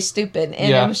unnecessarily stupid.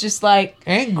 And it was just like.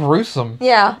 And gruesome.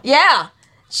 Yeah.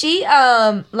 She,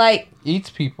 eats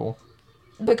people.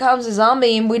 Becomes a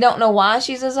zombie, and we don't know why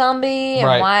she's a zombie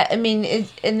and why. I mean,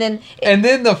 and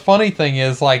then the funny thing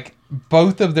is, like,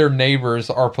 both of their neighbors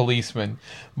are policemen,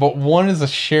 but one is a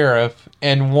sheriff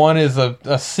and one is a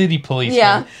city policeman.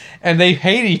 Yeah. And they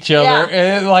hate each other,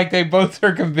 and like they both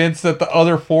are convinced that the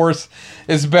other force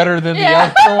is better than the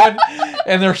other one,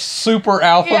 and they're super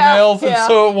alpha males. And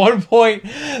so at one point,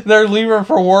 they're leaving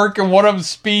for work, and one of them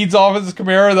speeds off his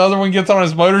Camaro, the other one gets on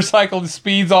his motorcycle and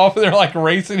speeds off, and they're like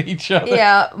racing each other.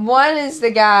 Yeah, one is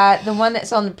the one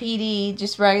that's on the PD,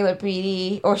 just regular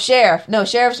PD or sheriff. No,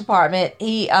 sheriff's department.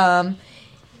 He's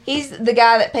the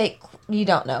guy that played. You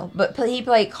don't know, but he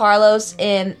played Carlos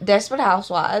in Desperate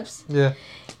Housewives. Yeah.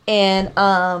 And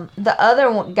the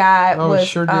other guy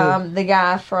was the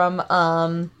guy from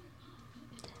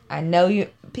I know you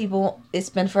people. It's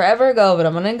been forever ago, but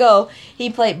I'm gonna go. He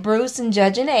played Bruce in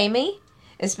Judge and Amy.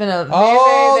 It's been a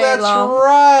very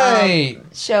long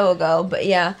show ago, but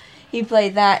yeah, he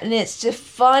played that, and it's the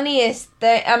funniest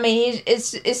thing. I mean,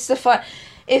 it's the fun.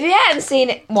 If you hadn't seen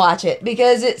it, watch it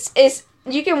because it's.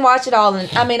 You can watch it all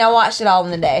I watched it all in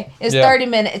the day. It's 30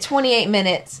 minutes, 28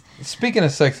 minutes. Speaking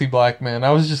of sexy black men, I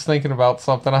was just thinking about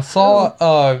something. I saw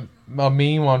a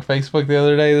meme on Facebook the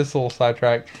other day. This is a little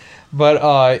sidetrack.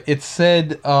 But it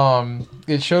said,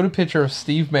 it showed a picture of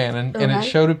Steve Bannon, and it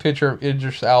showed a picture of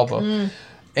Idris Elba.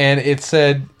 And it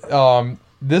said,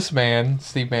 this man,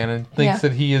 Steve Bannon, thinks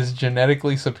that he is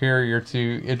genetically superior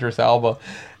to Idris Elba.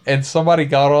 And somebody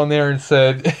got on there and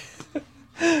said...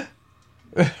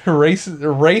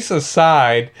 race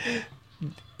aside,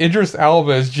 Idris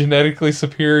Elba is genetically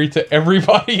superior to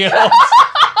everybody else.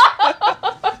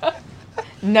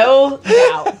 No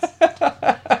doubt.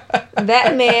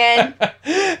 That man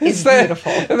is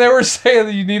beautiful. And they were saying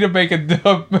that you need to make a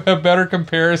better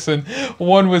comparison.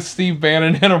 One with Steve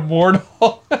Bannon and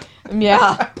Immortal.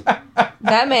 Yeah.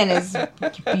 That man is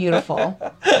beautiful.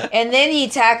 And then you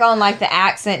tack on like the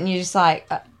accent and you're just like,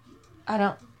 I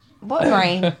don't, what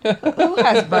brain? Who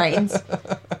has brains?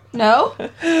 No?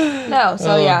 No.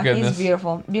 So yeah, goodness. he's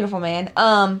beautiful. Beautiful man.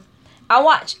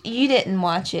 You didn't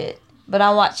watch it, but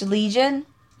I watched Legion.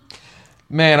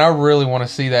 Man, I really want to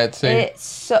see that too.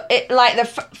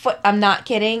 I'm not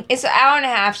kidding. It's an hour and a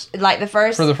half. Like the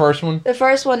first For the first one? The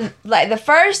first one, like the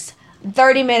first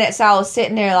 30 minutes, I was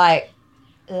sitting there like,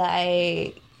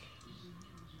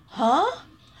 huh?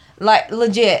 Like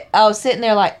legit, I was sitting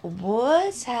there like,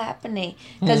 what's happening?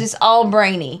 Because it's all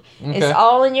brainy. Okay. It's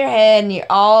all in your head, and you're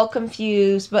all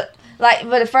confused. But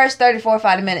the first 30,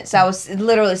 45 minutes, I was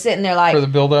literally sitting there like, for the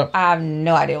build up. I have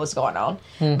no idea what's going on.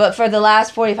 But for the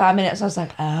last 45 minutes, I was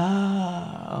like,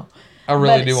 oh. I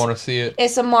really do want to see it.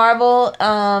 It's a Marvel.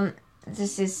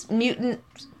 This is mutant.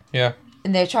 Yeah.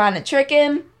 And they're trying to trick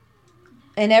him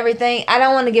and everything. I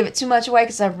don't want to give it too much away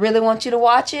because I really want you to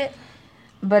watch it.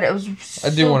 But it was super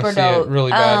I do want to see it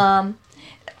really bad.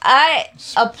 I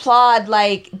applaud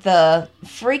like the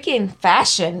freaking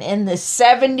fashion in the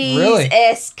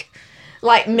 70s-esque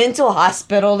like mental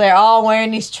hospital. They're all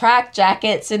wearing these track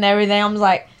jackets and everything. I was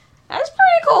like, that's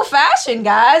pretty cool fashion,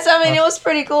 guys. I mean, it was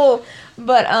pretty cool.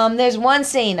 But there's one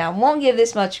scene. I won't give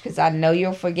this much because I know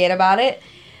you'll forget about it.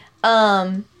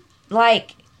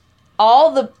 Like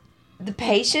all the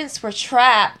patients were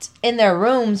trapped in their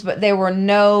rooms, but there were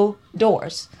no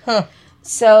doors. Huh.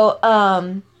 So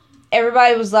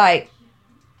everybody was like,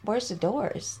 where's the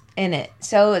doors in it?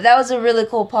 So that was a really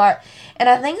cool part. And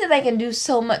I think that they can do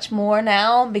so much more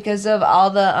now because of all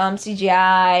the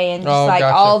CGI and just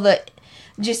all the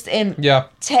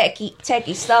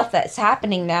techie stuff that's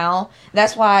happening now.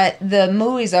 That's why the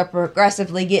movies are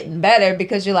progressively getting better,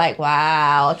 because you're like,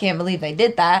 wow, I can't believe they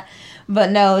did that.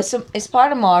 But no, it's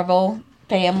part of Marvel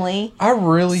family. I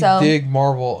really dig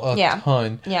Marvel a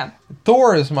ton. Yeah.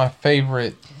 Thor is my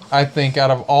favorite, I think,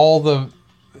 out of all the...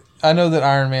 I know that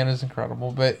Iron Man is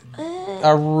incredible, but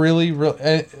I really... what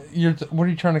are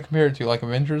you trying to compare it to? Like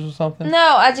Avengers or something?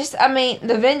 No, I mean,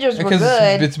 the Avengers were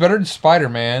good. It's better than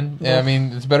Spider-Man. Yeah. I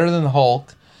mean, it's better than the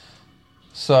Hulk.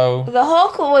 So... The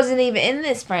Hulk wasn't even in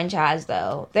this franchise,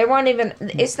 though. They weren't even...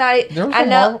 It's not... I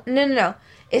know... No.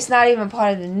 It's not even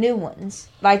part of the new ones.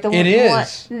 Like the one... It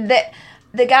is.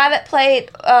 The guy that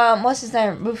played... what's his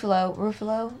name?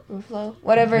 Ruffalo?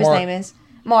 Whatever his name is.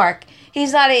 Mark.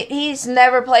 He's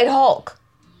never played Hulk.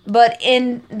 But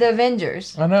in the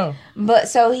Avengers. I know. But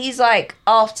so he's like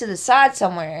off to the side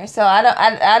somewhere. So I don't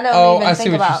even think about... Oh, I see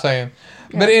what you're saying.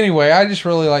 Yeah. But anyway, I just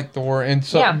really like Thor. And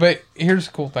so, but here's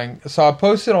the cool thing. So I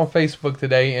posted on Facebook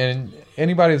today, and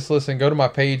anybody that's listening, go to my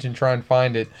page and try and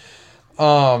find it.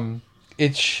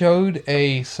 It showed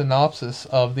a synopsis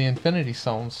of the Infinity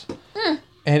Stones.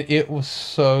 And it was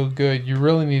so good. You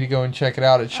really need to go and check it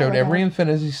out. It showed every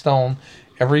Infinity Stone,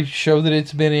 every show that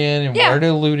it's been in, and where it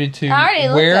alluded to. I already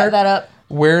looked that up.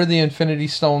 Where the Infinity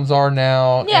Stones are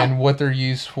now, and what they're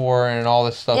used for, and all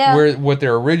this stuff. Yeah. What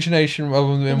their origination of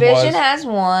them was. Vision has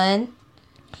one.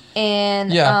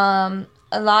 And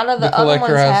a lot of the other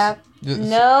ones have...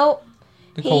 No.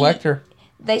 The Collector.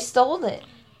 They stole it.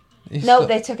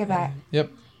 They took it back.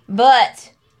 Yep.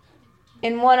 But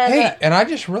in one of and I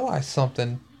just realized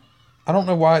something. I don't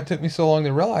know why it took me so long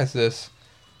to realize this.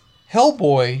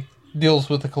 Hellboy deals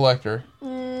with the Collector.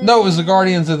 No, it was the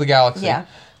Guardians of the Galaxy. Yeah.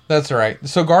 That's right.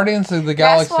 So Guardians of the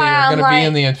Galaxy are going to be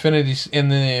in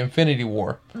the Infinity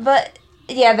War. But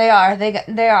yeah, they are.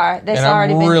 They are. That's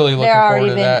already been. Really looking forward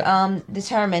to that.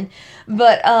 Determined.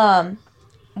 But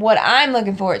what I'm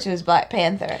looking forward to is Black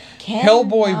Panther.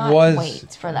 Hellboy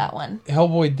wait for that one.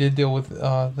 Hellboy did deal with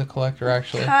the Collector,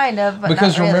 actually. Kind of, but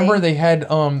because not really. Remember they had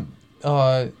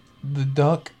the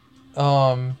duck.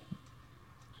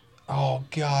 Oh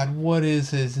God, what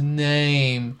is his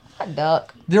name? A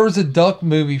duck. There was a duck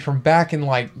movie from back in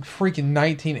like freaking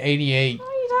 1988. What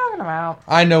are you talking about?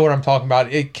 I know what I'm talking about.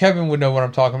 Kevin would know what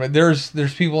I'm talking about. There's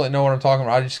people that know what I'm talking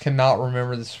about. I just cannot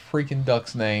remember this freaking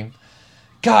duck's name.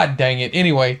 God dang it.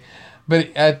 Anyway, but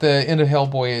at the end of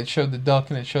Hellboy, it showed the duck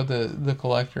and it showed the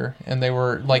Collector, and they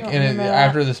were like in it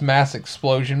after this mass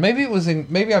explosion. Maybe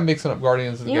I'm mixing up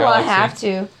Guardians of the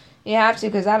Galaxy. You have to,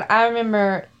 because I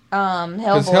remember Hellboy.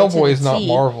 Because Hellboy is not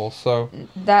Marvel, so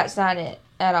that's not it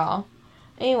at all.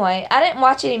 Anyway, I didn't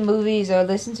watch any movies or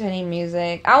listen to any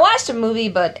music. I watched a movie,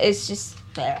 but it's just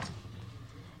there.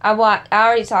 I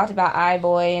already talked about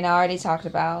iBoy, and I already talked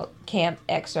about Camp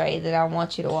X-Ray that I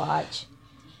want you to watch.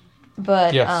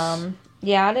 But Yes.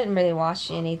 yeah, I didn't really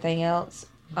watch anything else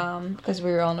because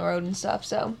we were on the road and stuff.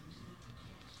 So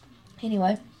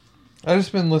anyway, I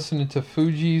just been listening to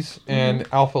Fugees and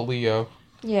Alpha Leo.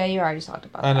 yeah, you already talked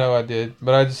about that. I know I did,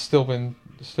 but I just still been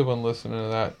listening to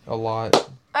that a lot. All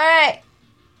right,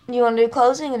 you want to do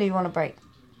closing or do you want to break?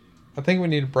 I think we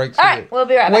need a break. All right, we'll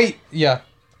be right back. Wait, yeah.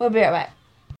 We'll be right back.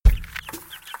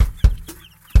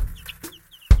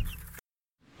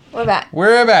 We're back.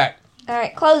 We're back. All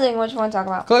right, closing. What you want to talk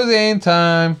about? Closing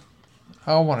time.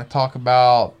 I want to talk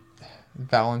about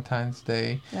Valentine's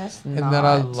Day. That's And not. that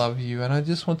I love you. And I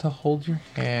just want to hold your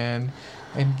hand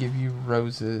and give you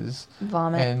roses.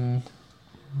 Vomit. And,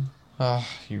 oh,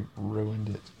 you ruined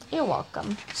it. You're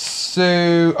welcome.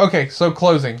 So, okay, so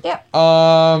closing. Yep.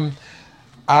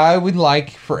 I would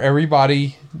like for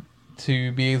everybody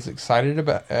to be as excited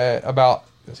about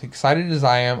as excited as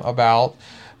I am about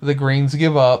The Greens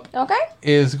Give Up. Okay.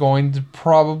 Is going to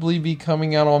probably be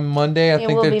coming out on Monday. I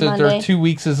think will that be their Monday. 2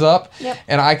 weeks is up. Yep.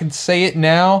 And I can say it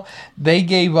now. They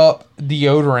gave up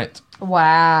deodorant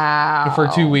Wow. for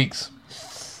 2 weeks.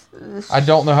 I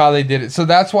don't know how they did it. So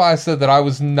that's why I said that I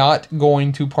was not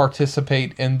going to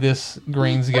participate in this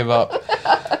Greens Give Up.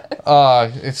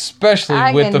 Especially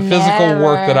I with the can physical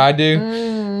work never. that I do.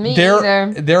 Me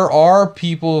either. There are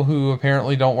people who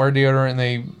apparently don't wear deodorant and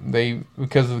they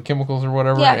because of the chemicals or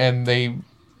whatever, Yeah. and they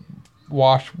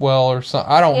wash well or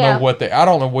something. I don't know I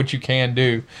don't know what you can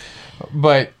do.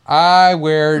 But I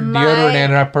wear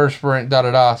deodorant,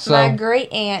 antiperspirant, So My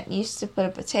great aunt used to put a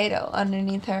potato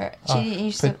underneath her. She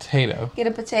used potato. to get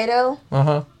a potato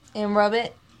Uh-huh. and rub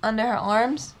it under her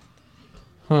arms.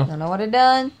 Huh. Don't know what it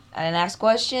done. I didn't ask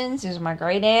questions. This was my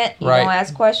great aunt. You Right. don't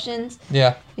ask questions.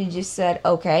 Yeah. You just said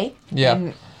okay. Yeah.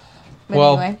 But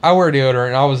Well, anyway. I wear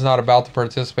deodorant. I was not about to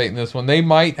participate in this one. They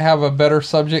might have a better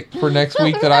subject for next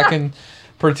week that I can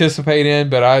participate in,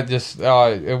 but I just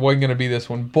it wasn't going to be this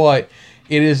one. But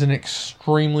it is an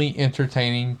extremely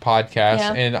entertaining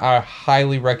podcast, and I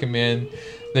highly recommend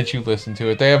that you listen to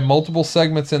it. They have multiple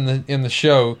segments in the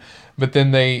show, but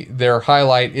then their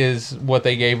highlight is what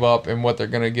they gave up and what they're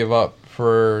going to give up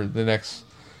for the next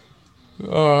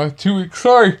 2 weeks.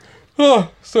 Sorry. So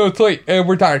it's late and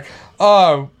we're tired.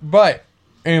 But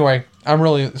anyway,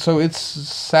 so it's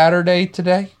Saturday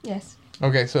today. Yes.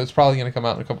 Okay, so it's probably going to come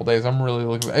out in a couple days. I'm really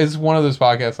looking. It's one of those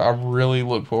podcasts I really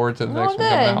look forward to the next one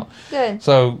coming out. Good.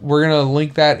 So we're gonna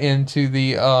link that into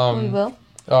the We will.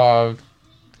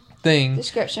 thing.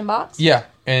 Description box. Yeah,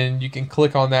 and you can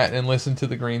click on that and listen to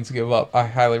The Greens Give Up. I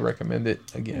highly recommend it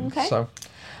again. Okay. So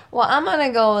Well, I'm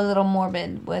gonna go a little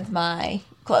morbid with my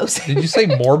closing. did you say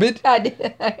morbid? I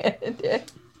did.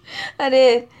 I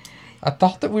did. I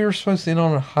thought that we were supposed to end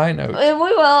on a high note. And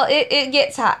we will. It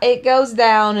gets high. It goes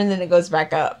down and then it goes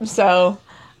back up. So,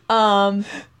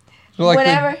 Like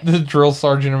whenever the drill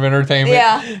sergeant of entertainment.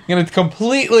 Yeah. Gonna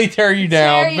completely tear you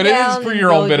down, but it is for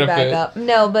your own benefit.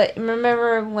 No, but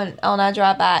remember when on I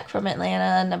drive back from Atlanta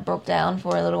and I broke down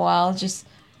for a little while. Just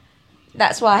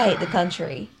that's why I hate the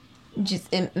country.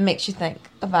 Just it makes you think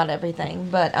about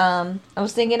everything. But I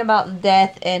was thinking about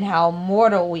death and how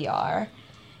mortal we are,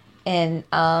 and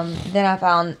then I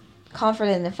found comfort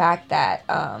in the fact that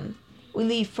we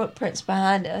leave footprints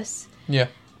behind us. Yeah.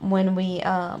 When we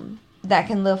that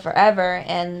can live forever,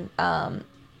 and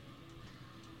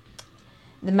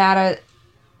no matter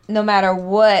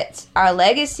what our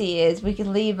legacy is, we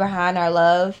can leave behind our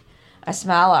love, our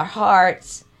smile, our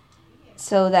hearts,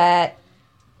 so that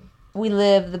we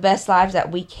live the best lives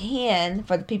that we can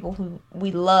for the people who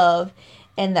we love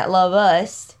and that love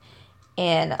us.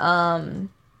 And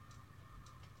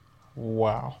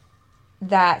wow,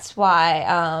 that's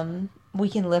why we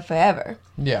can live forever.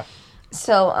 Yeah.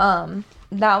 So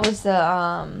that was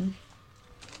the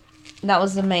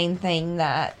main thing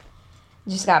that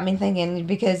just got me thinking,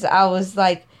 because I was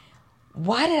like,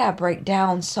 why did I break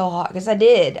down so hard? Because I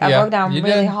did. I broke down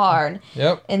really hard.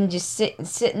 Yep. And just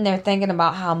sitting there thinking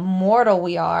about how mortal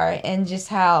we are, and just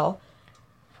how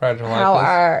fragile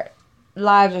our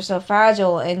lives are so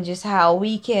fragile, and just how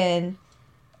we can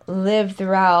live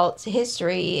throughout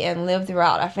history and live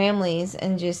throughout our families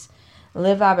and just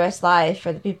live our best life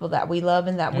for the people that we love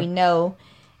and that we know,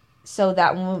 so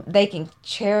that they can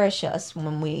cherish us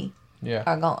when we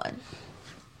are gone.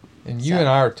 And you and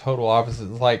I are total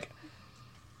opposites. Like,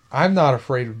 I'm not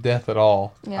afraid of death at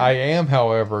all. Yeah. I am,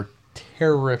 however,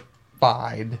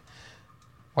 terrified.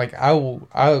 Like, I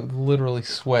literally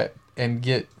sweat and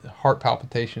get heart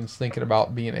palpitations thinking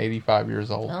about being 85 years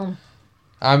old. Oh.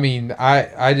 I mean,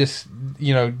 I just,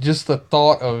 just the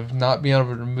thought of not being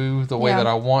able to move the way that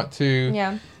I want to.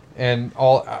 Yeah. And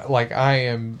all, like, I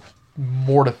am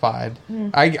mortified.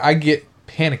 I get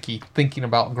panicky thinking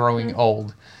about growing Mm-hmm.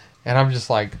 old. And I'm just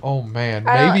like, oh man,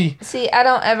 I maybe.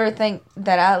 don't ever think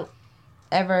that I'll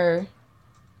ever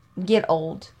get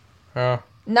old.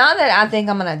 Not that I think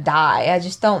I'm going to die. I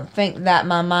just don't think that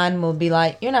my mind will be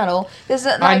like, you're not old.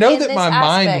 I know that my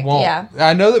mind won't. Yeah.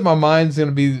 I know that my mind's going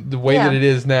to be the way that it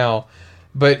is now.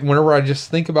 But whenever I just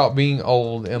think about being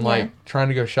old and like trying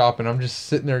to go shopping, I'm just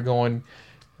sitting there going,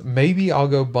 maybe I'll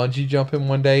go bungee jumping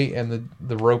one day and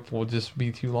the rope will just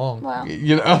be too long. Wow.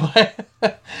 You know,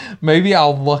 maybe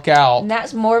I'll look out. And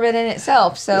that's morbid in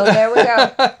itself. So there we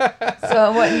go.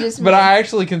 So it wasn't just me. But I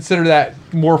actually consider that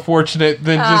more fortunate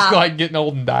than just like getting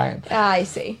old and dying. I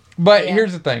see. But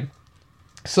here's the thing.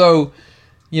 So,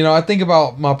 you know, I think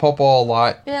about my papa a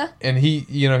lot. Yeah. And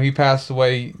he passed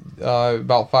away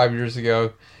about 5 years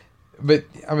ago. But,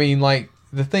 I mean, like,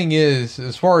 the thing is,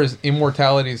 as far as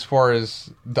immortality, as far as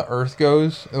the earth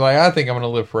goes, like, I think I'm going to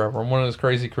live forever. I'm one of those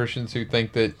crazy Christians who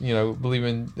think that, you know, believe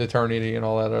in eternity and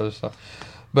all that other stuff.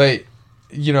 But,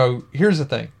 you know, here's the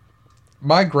thing.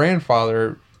 My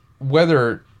grandfather,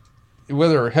 whether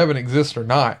heaven exists or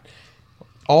not,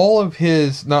 all of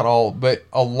his, not all, but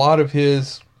a lot of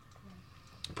his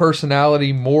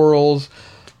personality, morals,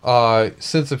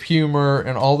 sense of humor,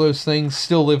 and all those things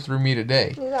still live through me today.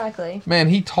 Exactly. Man,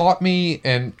 he taught me,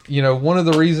 and you know, one of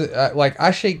the reasons, like,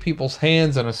 I shake people's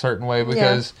hands in a certain way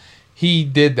because he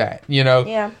did that. You know.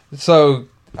 Yeah. So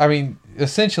I mean,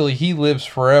 essentially, he lives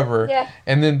forever. Yeah.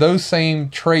 And then those same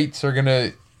traits are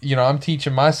gonna, you know, I'm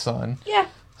teaching my son. Yeah.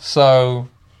 So,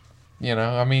 you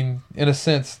know, I mean, in a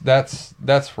sense, that's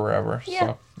forever. Yeah.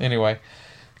 So anyway.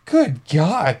 Good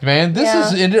God, man. This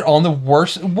is ended on the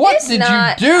worst. What It's did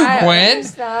not. you do, I don't Gwen? know,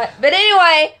 it's not. But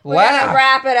anyway, we're going Laugh. to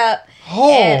wrap it up.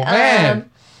 Oh, And, man.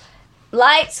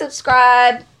 Like,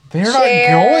 subscribe, They're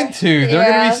share. not going to. They're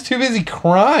Yeah. going to be too busy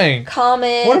crying.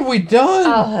 comment. What have we done?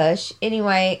 Oh, hush.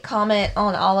 Anyway, comment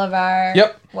on all of our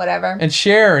whatever. And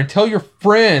share and tell your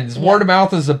friends. Yep. Word of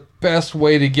mouth is the best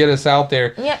way to get us out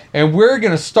there. Yep. And we're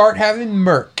going to start having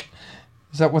merch.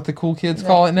 Is that what the cool kids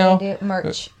call it now? They do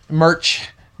merch. Merch.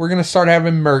 We're going to start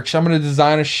having merch. I'm going to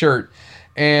design a shirt.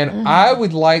 And I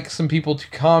would like some people to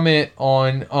comment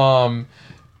on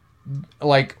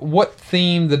like what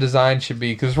theme the design should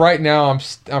be, because right now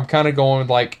I'm kind of going with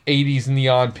like 80s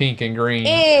neon pink and green.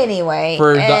 Anyway,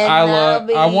 For the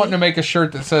and I want to make a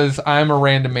shirt that says I'm a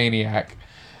random maniac.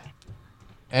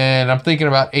 And I'm thinking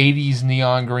about 80s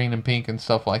neon green and pink and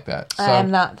stuff like that. So, I'm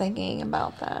not thinking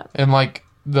about that. and like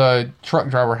the truck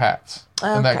driver hats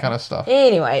and that Okay. kind of stuff.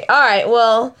 Anyway, all right.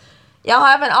 Well, y'all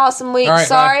have an awesome week. All right,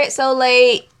 Sorry bye. it's so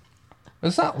late.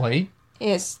 It's not late.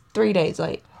 It's 3 days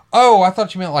late. Oh, I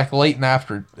thought you meant like late in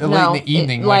late in the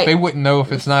evening. Like they wouldn't know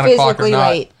if it's 9 o'clock or Physically not.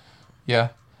 late. Yeah.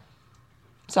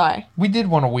 Sorry. We did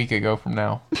one a week ago from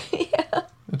now. Yeah.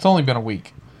 It's only been a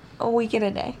week. A week and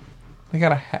a day. They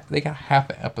got half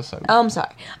an episode. I'm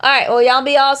sorry. All right. Well, y'all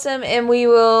be awesome, and we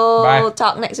will Bye.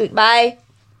 talk next week. Bye.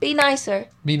 Be nicer.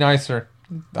 Be nicer.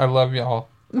 I love y'all.